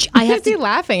 I have to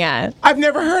laughing at. I've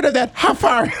never heard of that. How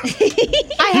far?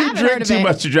 I haven't heard of it. You drink too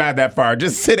much to drive that far.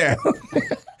 Just sit down.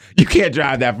 You can't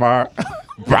drive that far.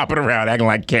 Dropping around, acting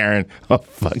like Karen. Oh,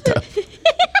 fucked up.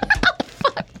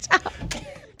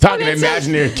 Talking to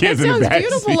imaginary kids in the back. It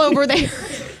sounds beautiful over there.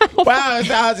 Wow, it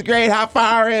sounds great. How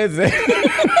far is it?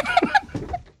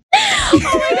 Oh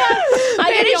my God!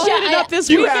 I up this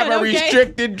you weekend, have a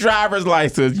restricted driver's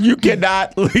license. You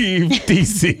cannot leave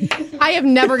DC. I have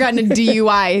never gotten a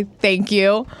DUI. Thank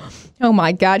you. Oh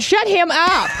my God! Shut him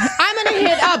up! I'm gonna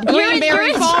hit up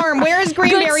Greenberry Farm. Where is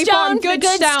Greenberry Farm?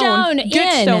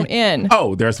 Goodstone Inn.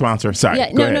 Oh, they're a sponsor. Sorry.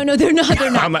 Yeah, no, they're not.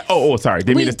 They're not. I'm like, oh, sorry.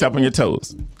 Didn't mean to step on your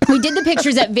toes. We did the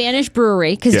pictures at Vanish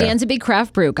Brewery because Dan's a big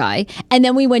craft brew guy, and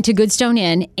then we went to Goodstone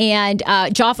Inn. And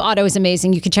Joff Auto is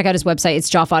amazing. You can check out his website. It's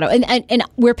Joff Auto, and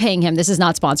we're paying him. This is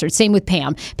not sponsored. Same with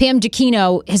Pam. Pam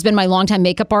DeCino has been my longtime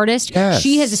makeup artist. Yes.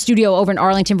 She has a studio over in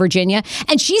Arlington, Virginia,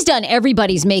 and she's done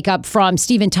everybody's makeup from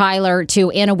Steven Tyler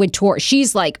to Anna Wintour.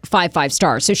 She's like 5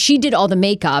 stars. So she did all the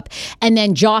makeup, and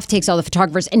then Joff takes all the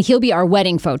photographers, and he'll be our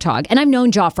wedding photog. And I've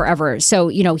known Joff forever, so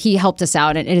you know he helped us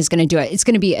out, and it is going to do it. It's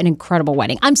going to be an incredible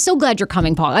wedding. I'm so glad you're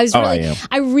coming, Paul.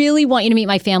 I really want you to meet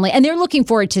my family, and they're looking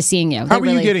forward to seeing you. How are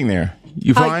you getting there?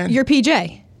 You flying? Your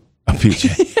PJ. A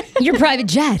PJ. Your private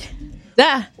jet.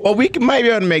 Yeah. Well, might be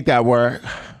able to make that work.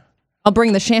 I'll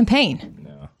bring the champagne.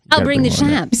 No, I'll bring the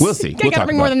champs. We'll see. I gotta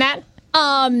bring more than that.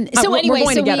 So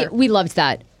anyway, we loved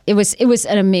that. It was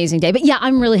an amazing day. But yeah,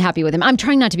 I'm really happy with him. I'm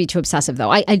trying not to be too obsessive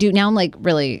though. I do now. I'm like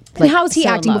really. Like, how is he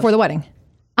acting before the wedding?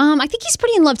 I think he's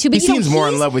pretty in love too. But he seems more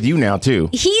in love with you now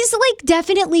too. He's like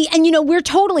definitely, and we're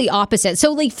totally opposite.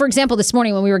 So like, for example, this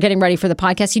morning when we were getting ready for the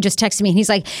podcast, he just texted me and he's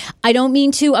like, I don't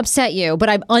mean to upset you, but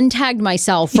I've untagged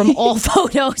myself from all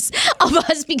photos of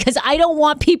us because I don't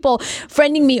want people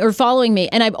friending me or following me.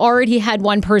 And I've already had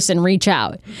one person reach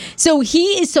out. So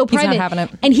he is so private. He's not having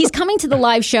it. And he's coming to the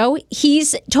live show.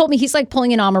 He's told me he's like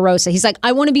pulling an Omarosa. He's like,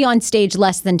 I want to be on stage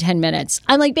less than 10 minutes.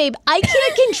 I'm like, babe, I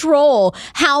can't control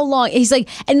how long. He's like,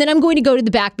 and then I'm going to go to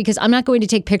the back because I'm not going to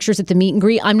take pictures at the meet and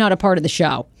greet. I'm not a part of the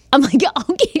show. I'm like,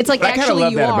 okay. It's like, but actually,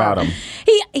 I kind of love that about him.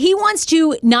 He wants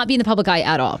to not be in the public eye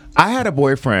at all. I had a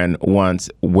boyfriend once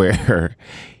where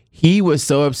he was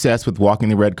so obsessed with walking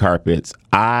the red carpets.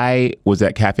 I was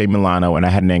at Cafe Milano and I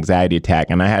had an anxiety attack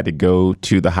and I had to go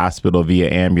to the hospital via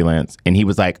ambulance. And he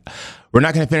was like, we're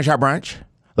not going to finish our brunch?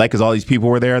 Like, because all these people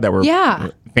were there that were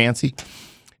fancy.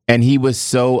 And he was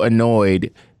so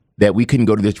annoyed that we couldn't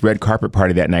go to this red carpet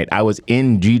party that night. I was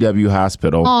in GW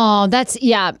Hospital. Oh,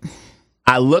 yeah.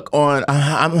 I look on,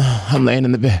 I'm laying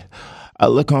in the bed. I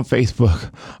look on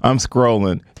Facebook. I'm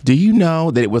scrolling. Do you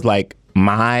know that it was like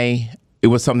it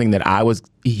was something that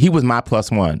he was my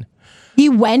plus one. He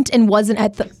went and wasn't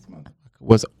at the...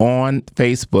 Was on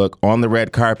Facebook on the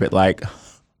red carpet like...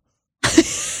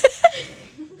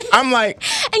 I'm like...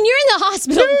 And you're in the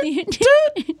hospital.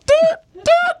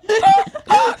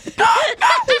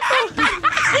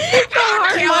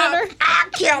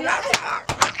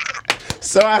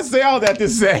 So I say all that to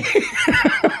say...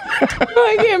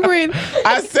 I can't breathe.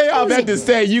 I say all that to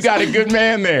say you got a good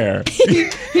man there.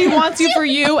 He wants you for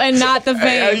you and not the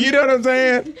fame. You know what I'm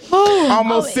saying?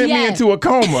 Almost sent me into a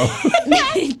coma.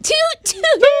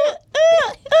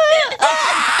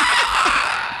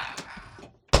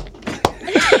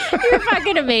 You're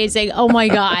fucking amazing. Oh my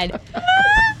God.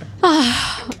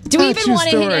 Do we even want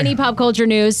to hit any pop culture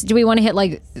news? Do we want to hit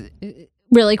like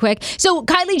really quick? So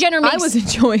Kylie Jenner makes... I was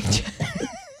enjoying.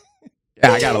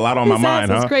 Yeah, I got a lot on my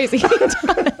mind, huh? Crazy. Got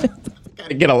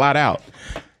to get a lot out.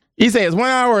 He says 1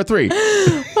 hour or 3.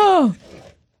 Oh.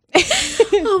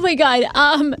 Oh my God.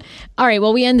 All right.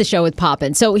 Well, we end the show with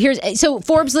poppin'. So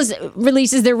Forbes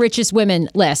releases their richest women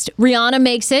list. Rihanna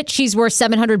makes it. She's worth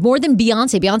 $700 more than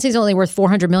Beyonce. Beyonce's only worth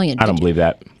 $400 million. I don't believe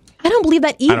that. I don't believe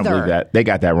that either. I don't believe that. They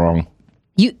got that wrong.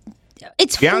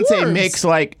 It's Beyonce Forbes. makes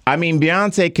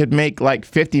Beyonce could make like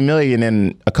 $50 million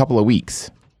in a couple of weeks.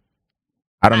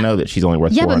 I don't know that she's only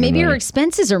worth $400 but maybe million. her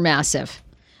expenses are massive.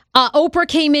 Oprah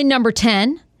came in number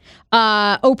 10.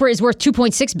 Oprah is worth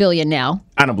 $2.6 billion now.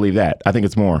 I don't believe that. I think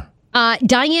it's more.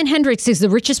 Diane Hendricks is the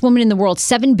richest woman in the world,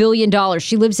 $7 billion.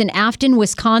 She lives in Afton,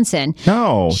 Wisconsin.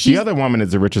 No, the other woman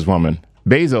is the richest woman.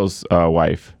 Bezos'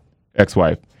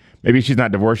 ex-wife. Maybe she's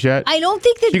not divorced yet. I don't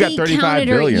think that she got $35 counted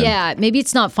her. billion. Yeah, maybe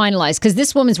it's not finalized because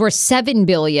this woman's worth $7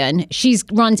 billion. She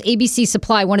runs ABC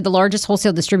Supply, one of the largest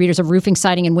wholesale distributors of roofing,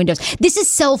 siding, and windows. This is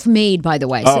self-made, by the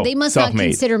way. So they must not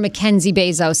consider Mackenzie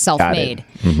Bezos self-made.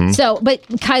 Mm-hmm. So, but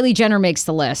Kylie Jenner makes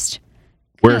the list.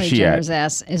 Where's Kylie she Jenner's at?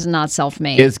 ass is not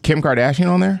self-made. Is Kim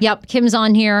Kardashian on there? Yep, Kim's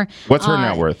on here. What's her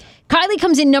net worth? Kylie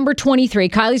comes in number 23.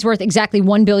 Kylie's worth exactly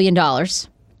 $1 billion. $1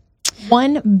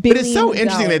 billion. But it's so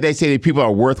interesting that they say that people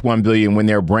are worth $1 billion when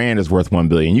their brand is worth $1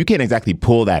 billion. You can't exactly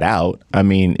pull that out. I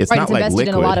mean, it's not like invested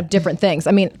liquid. in a lot of different things.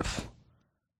 I mean,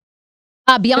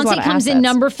 Beyonce comes in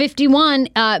number 51.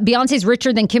 Beyonce's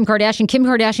richer than Kim Kardashian. Kim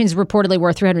Kardashian is reportedly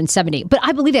worth $370. But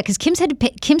I believe that because Kim's had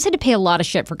to pay a lot of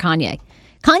shit for Kanye.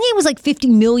 Kanye was like $50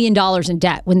 million in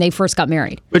debt when they first got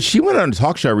married. But she went on a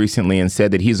talk show recently and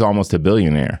said that he's almost a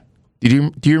billionaire.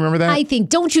 Do you remember that?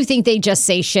 Don't you think they just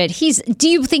say shit? Do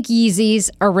you think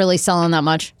Yeezys are really selling that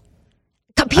much?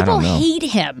 People hate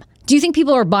him. Do you think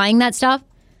people are buying that stuff?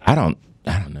 I don't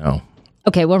know.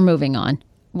 Okay, we're moving on.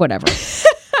 Whatever.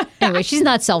 Anyway, she's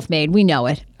not self-made. We know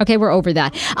it. Okay, we're over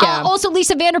that. Yeah. Also,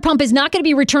 Lisa Vanderpump is not going to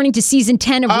be returning to season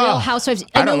 10 of Real Housewives.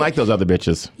 I don't like those other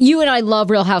bitches. You and I love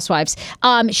Real Housewives.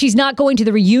 She's not going to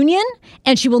the reunion,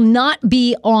 and she will not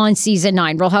be on season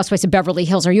 9, Real Housewives of Beverly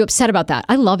Hills. Are you upset about that?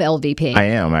 I love LVP. I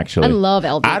am, actually. I love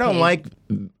LVP. I don't like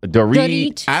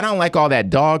Dorit. I don't like all that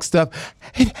dog stuff.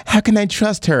 How can I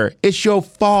trust her? It's your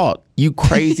fault, you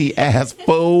crazy ass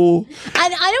fool. I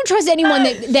don't trust anyone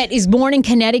that is born in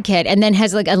Connecticut and then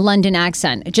has like a London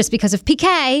accent just because of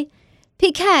PK,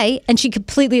 and she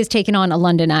completely has taken on a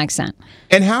London accent.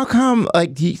 And how come,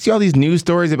 like, you see all these news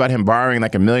stories about him borrowing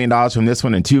like $1 million from this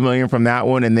one and $2 million from that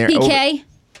one, and they're PK?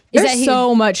 There's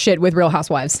so much shit with Real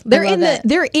Housewives. They're in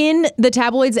the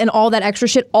tabloids and all that extra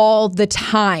shit all the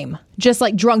time. Just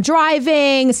like drunk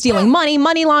driving, stealing money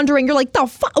laundering. You're like, the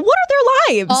fuck? What are their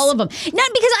lives? All of them. Not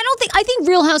because I think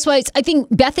Real Housewives. I think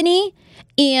Bethany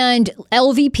and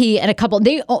LVP and a couple.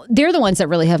 They're the ones that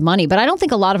really have money, but I don't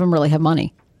think a lot of them really have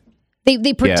money.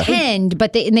 They pretend,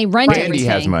 but they rent Candy everything.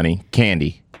 has money.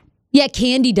 Candy. Yeah,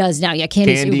 Candy does now. Yeah,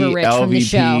 Candy's uber rich LVP, from the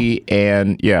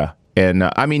show. And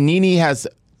I mean, Nene has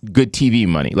good TV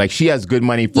money. Like, she has good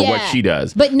money for what she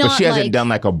does. But she hasn't done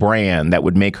like a brand that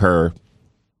would make her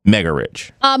mega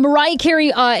rich. Mariah Carey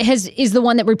is the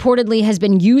one that reportedly has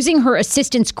been using her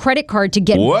assistant's credit card to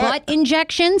get butt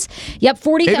injections. Yep,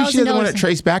 $40,000. Maybe she doesn't want to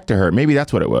trace back to her. Maybe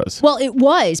that's what it was. Well, it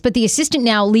was, but the assistant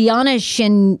now, Liana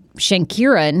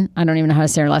Shankiran, I don't even know how to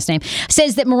say her last name,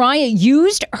 says that Mariah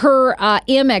used her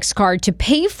Amex card to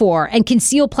pay for and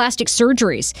conceal plastic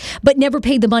surgeries, but never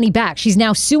paid the money back. She's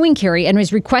now suing Carey and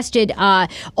has requested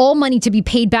all money to be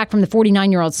paid back from the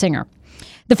 49-year-old singer.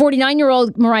 The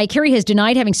 49-year-old Mariah Carey has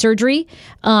denied having surgery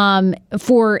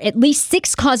for at least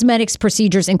 6 cosmetics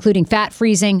procedures, including fat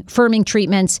freezing, firming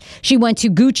treatments. She went to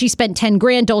Gucci, spent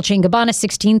 $10,000, Dolce & Gabbana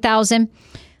 $16,000,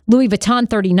 Louis Vuitton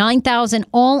 $39,000,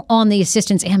 all on the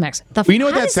assistant's Amex. You know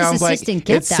what that sounds like?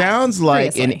 It sounds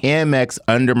like an Amex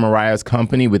under Mariah's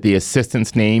company with the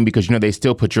assistant's name, because they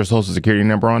still put your social security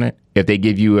number on it if they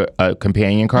give you a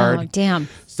companion card. Oh, damn.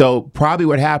 So probably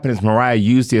what happened is Mariah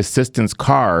used the assistant's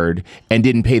card and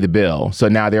didn't pay the bill. So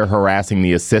now they're harassing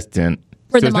the assistant.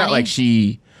 For so the it's money?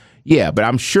 not like but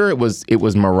I'm sure it was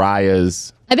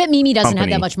Mariah's. I bet Mimi doesn't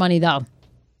company. have that much money, though.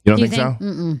 You don't think so?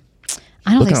 Mm-mm.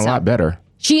 I don't Looking think so. a lot better.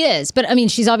 She is, but I mean,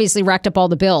 she's obviously racked up all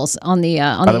the bills on the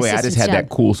By the way, I just had that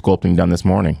cool sculpting done this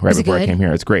morning, right before I came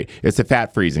here. It's great. It's a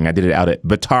fat freezing. I did it out at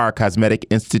Batar Cosmetic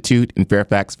Institute in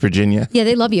Fairfax, Virginia. Yeah,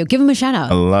 they love you. Give them a shout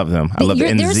out. I love them. I love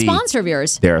them. They're a sponsor of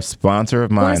yours. They're a sponsor of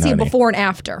mine, I want to see honey. a before and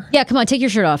after. Yeah, come on, take your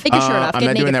shirt off. Take your shirt off. I'm Get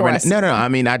not naked doing that for right us. now. No. I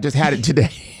mean, I just had it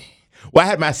today. Well, I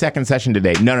had my second session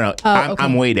today. No.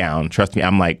 I'm way down. Trust me.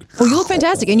 I'm like. Oh, you look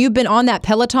fantastic, and you've been on that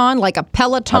Peloton like a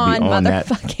Peloton I'll be on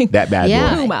motherfucking that bad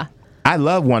boy. Puma. I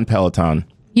love one Peloton.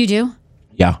 You do?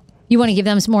 Yeah. You want to give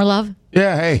them some more love?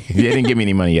 Yeah, hey, they didn't give me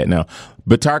any money yet, no.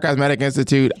 Batar Cosmetic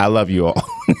Institute, I love you all.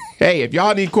 Hey, if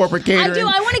y'all need corporate catering. I do.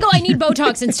 I want to go. I need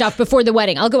Botox and stuff before the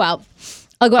wedding. I'll go out.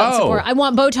 And support. I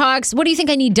want Botox. What do you think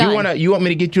I need done? You want me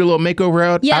to get you a little makeover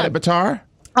out at Batar?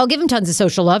 I'll give them tons of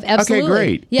social love. Absolutely. Okay,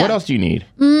 great. Yeah. What else do you need?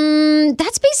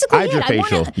 That's basically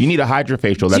Hydrofacial. You need a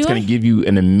hydrofacial. That's Do going I? to give you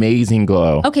an amazing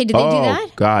glow. Okay, did they do that?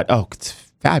 Oh, God. Oh, it's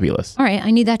fabulous. All right, I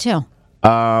need that too.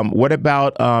 What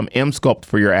about M-Sculpt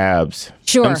for your abs?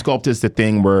 Sure. M-Sculpt is the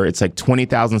thing where it's like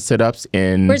 20,000 sit-ups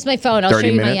in Where's my phone? I'll show 30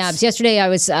 you minutes. my abs. Yesterday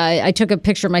I took a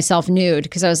picture of myself nude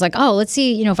because I was like, oh, let's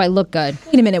see, if I look good.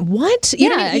 Wait a minute, what?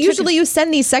 Yeah, Usually you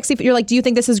send these sexy. You're like, do you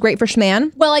think this is great for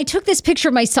schman? Well, I took this picture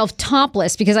of myself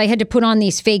topless because I had to put on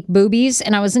these fake boobies,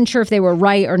 and I wasn't sure if they were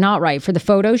right or not right for the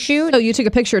photo shoot. So you took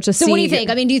a picture to see. So what do you think?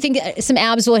 I mean, do you think some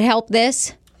abs would help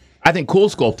this? I think cool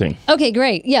sculpting. Okay,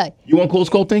 great. Yeah. You want cool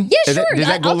sculpting? Yeah, sure. Does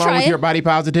that go I'll along try with it. your body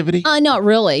positivity? Not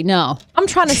really. No. I'm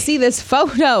trying to see this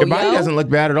photo. Your body doesn't look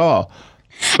bad at all.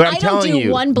 But I'm I telling don't do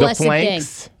you, one the blessed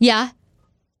flanks, thing. Yeah.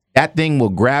 that thing will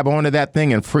grab onto that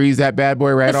thing and freeze that bad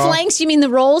boy right The off. flanks, you mean the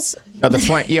rolls? No, the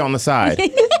flank, yeah, on the side.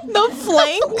 The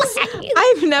flanks?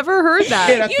 I've never heard that.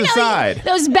 Yeah, that's the side.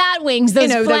 Those bat wings,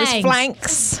 those flanks. those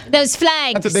flanks. Those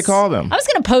flanks. That's what they call them. I was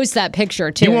going to post that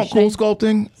picture, too. You want cool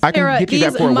sculpting? I can Sarah, get you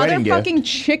that these for a wedding gift.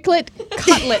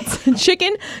 motherfucking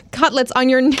chicken cutlets on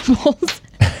your nipples.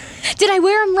 Did I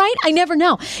wear them right? I never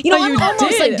know. I'm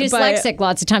almost like did, dyslexic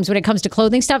lots of times when it comes to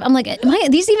clothing stuff. I'm like, are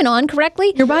these even on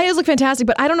correctly? Your bios look fantastic,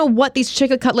 but I don't know what these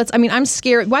chicken cutlets. I mean, I'm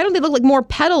scared. Why don't they look like more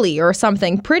petally or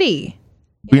something pretty?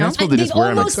 You're not supposed to just wear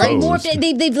them almost exposed. morphed.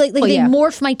 They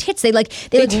morphed my tits.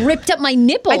 They ripped up my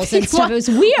nipples and stuff. It was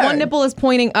weird. One nipple is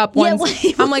pointing up. Yeah,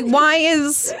 I'm like, why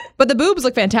is? But the boobs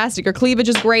look fantastic. Your cleavage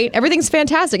is great. Everything's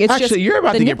fantastic. It's Actually, just you're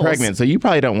about the to nipples. get pregnant, so you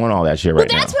probably don't want all that shit Well,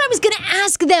 right now. that's what I was going to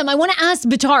ask them. I want to ask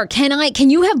Batar, can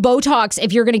you have Botox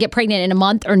if you're going to get pregnant in a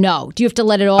month or no? Do you have to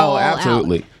let it all Oh,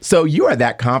 absolutely. out? So you are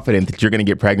that confident that you're going to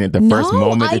get pregnant the first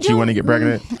moment that you want to get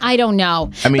pregnant? I don't know.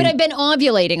 I mean- but I've been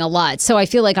ovulating a lot, so I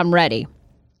feel like I'm ready.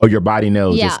 Oh, your body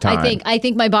knows Yeah, it's time. I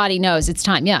think my body knows it's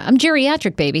time. Yeah, I'm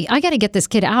geriatric, baby. I got to get this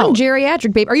kid out. I'm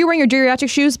geriatric, babe. Are you wearing your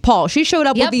geriatric shoes? Paul, she showed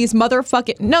up with these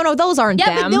motherfucking... No, those aren't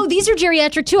Yeah, them. but no, these are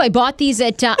geriatric too. I bought these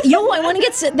at. I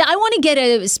want to get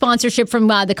a sponsorship from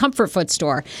the Comfort Foot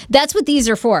store. That's what these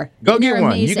are for. Go And get they're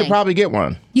one. You amazing. could probably get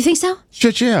one. You think so?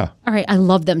 Shit, yeah. All right, I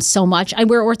love them so much. I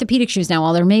wear orthopedic shoes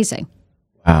now. They're amazing.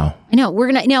 Wow. I know.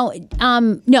 We're gonna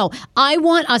no. I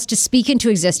want us to speak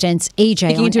into existence. AJ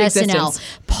Speaking on into SNL, existence.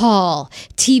 Paul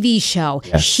TV show,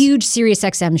 huge Sirius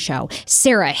XM show,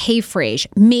 Sarah Hayfrage,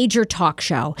 major talk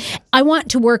show. I want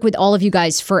to work with all of you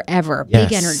guys forever. Yes.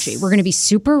 Big energy. We're gonna be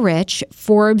super rich.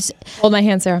 Forbes. Hold my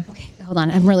hand, Sarah. Okay, hold on.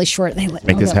 I'm really short. Make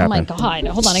this Oh my happen. God.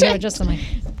 Hold on. I gotta adjust my.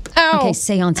 Ow. Okay,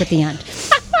 seance at the end.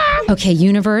 Okay,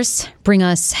 universe, bring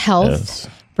us health. Yes.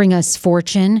 Bring us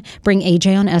fortune. Bring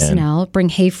AJ on SNL. Bring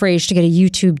Hayfrage to get a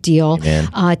YouTube deal.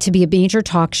 To be a major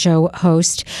talk show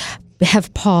host.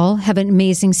 Have Paul have an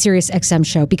amazing Sirius XM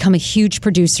show. Become a huge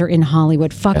producer in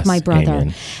Hollywood. Fuck Yes, my brother.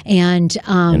 amen.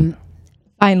 And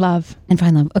Find love. and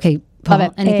find love. Okay, Paul.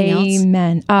 Love it. Anything else?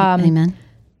 Amen. Amen.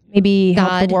 Maybe help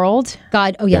God. the world.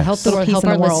 God. Oh yeah, Yes. help the world. Peace Help in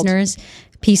our the world. listeners.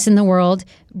 Peace in the world.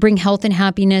 Bring health and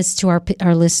happiness to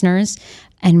our listeners,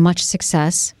 and much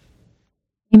success.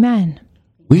 Amen.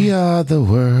 We are the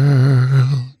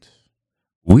world.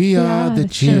 We are the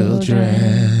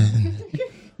children.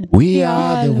 We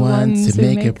are the ones to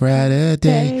make a brighter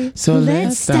day. So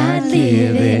let's start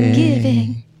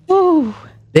giving. Woo.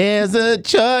 There's a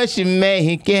choice you're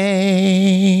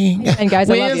making. And guys,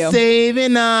 I love you. We're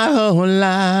saving our whole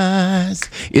lives.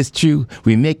 It's true.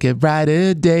 We make a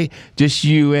brighter day. Just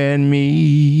you and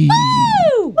me.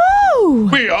 Woo! Woo!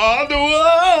 We are the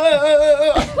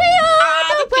world. We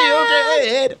are the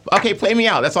children. Okay, play me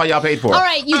out. That's all y'all paid for. All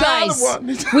right, you guys.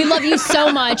 We love you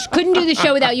so much. Couldn't do the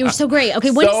show without you. You're so great.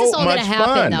 Okay, when is this all going to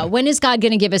happen, though? When is God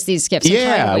going to give us these gifts?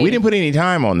 Yeah, we didn't put any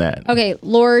time on that. Okay,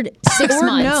 Lord, 6 Lord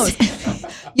months. knows.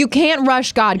 You can't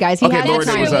rush God, guys. He has Lord, the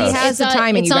timing. he Has the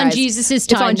timing. It's on Jesus'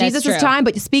 time. It's on Jesus' time,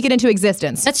 but speak it into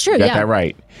existence. That's true. Got Yeah, that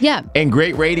right. Yeah. And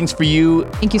great ratings for you.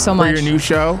 Thank you so much. For your new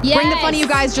show. Yes. Bring the fun, you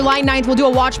guys. July 9th, we'll do a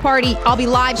watch party. I'll be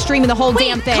live streaming the whole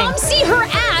damn thing. Come see her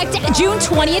act June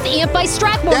 20th, Amp by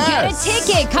Strathmore. Yes. Get a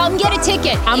ticket. Come get a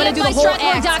ticket. I'm going to do the whole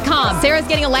act. Sarah's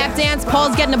getting a lap dance.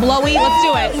 Paul's getting a blowy. Let's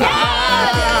do it.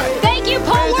 Yeah. Thank you,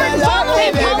 Paul Wharton. Follow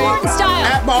him, Paul Wharton Style.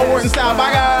 At Paul Wharton Style.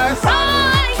 Bye, guys. Bye.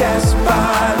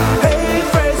 Hey,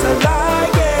 Fraser,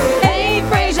 like it. Hey,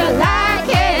 Fraser, like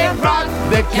it. Rock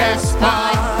The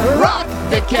Casbah. Rock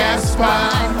the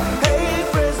Casbah.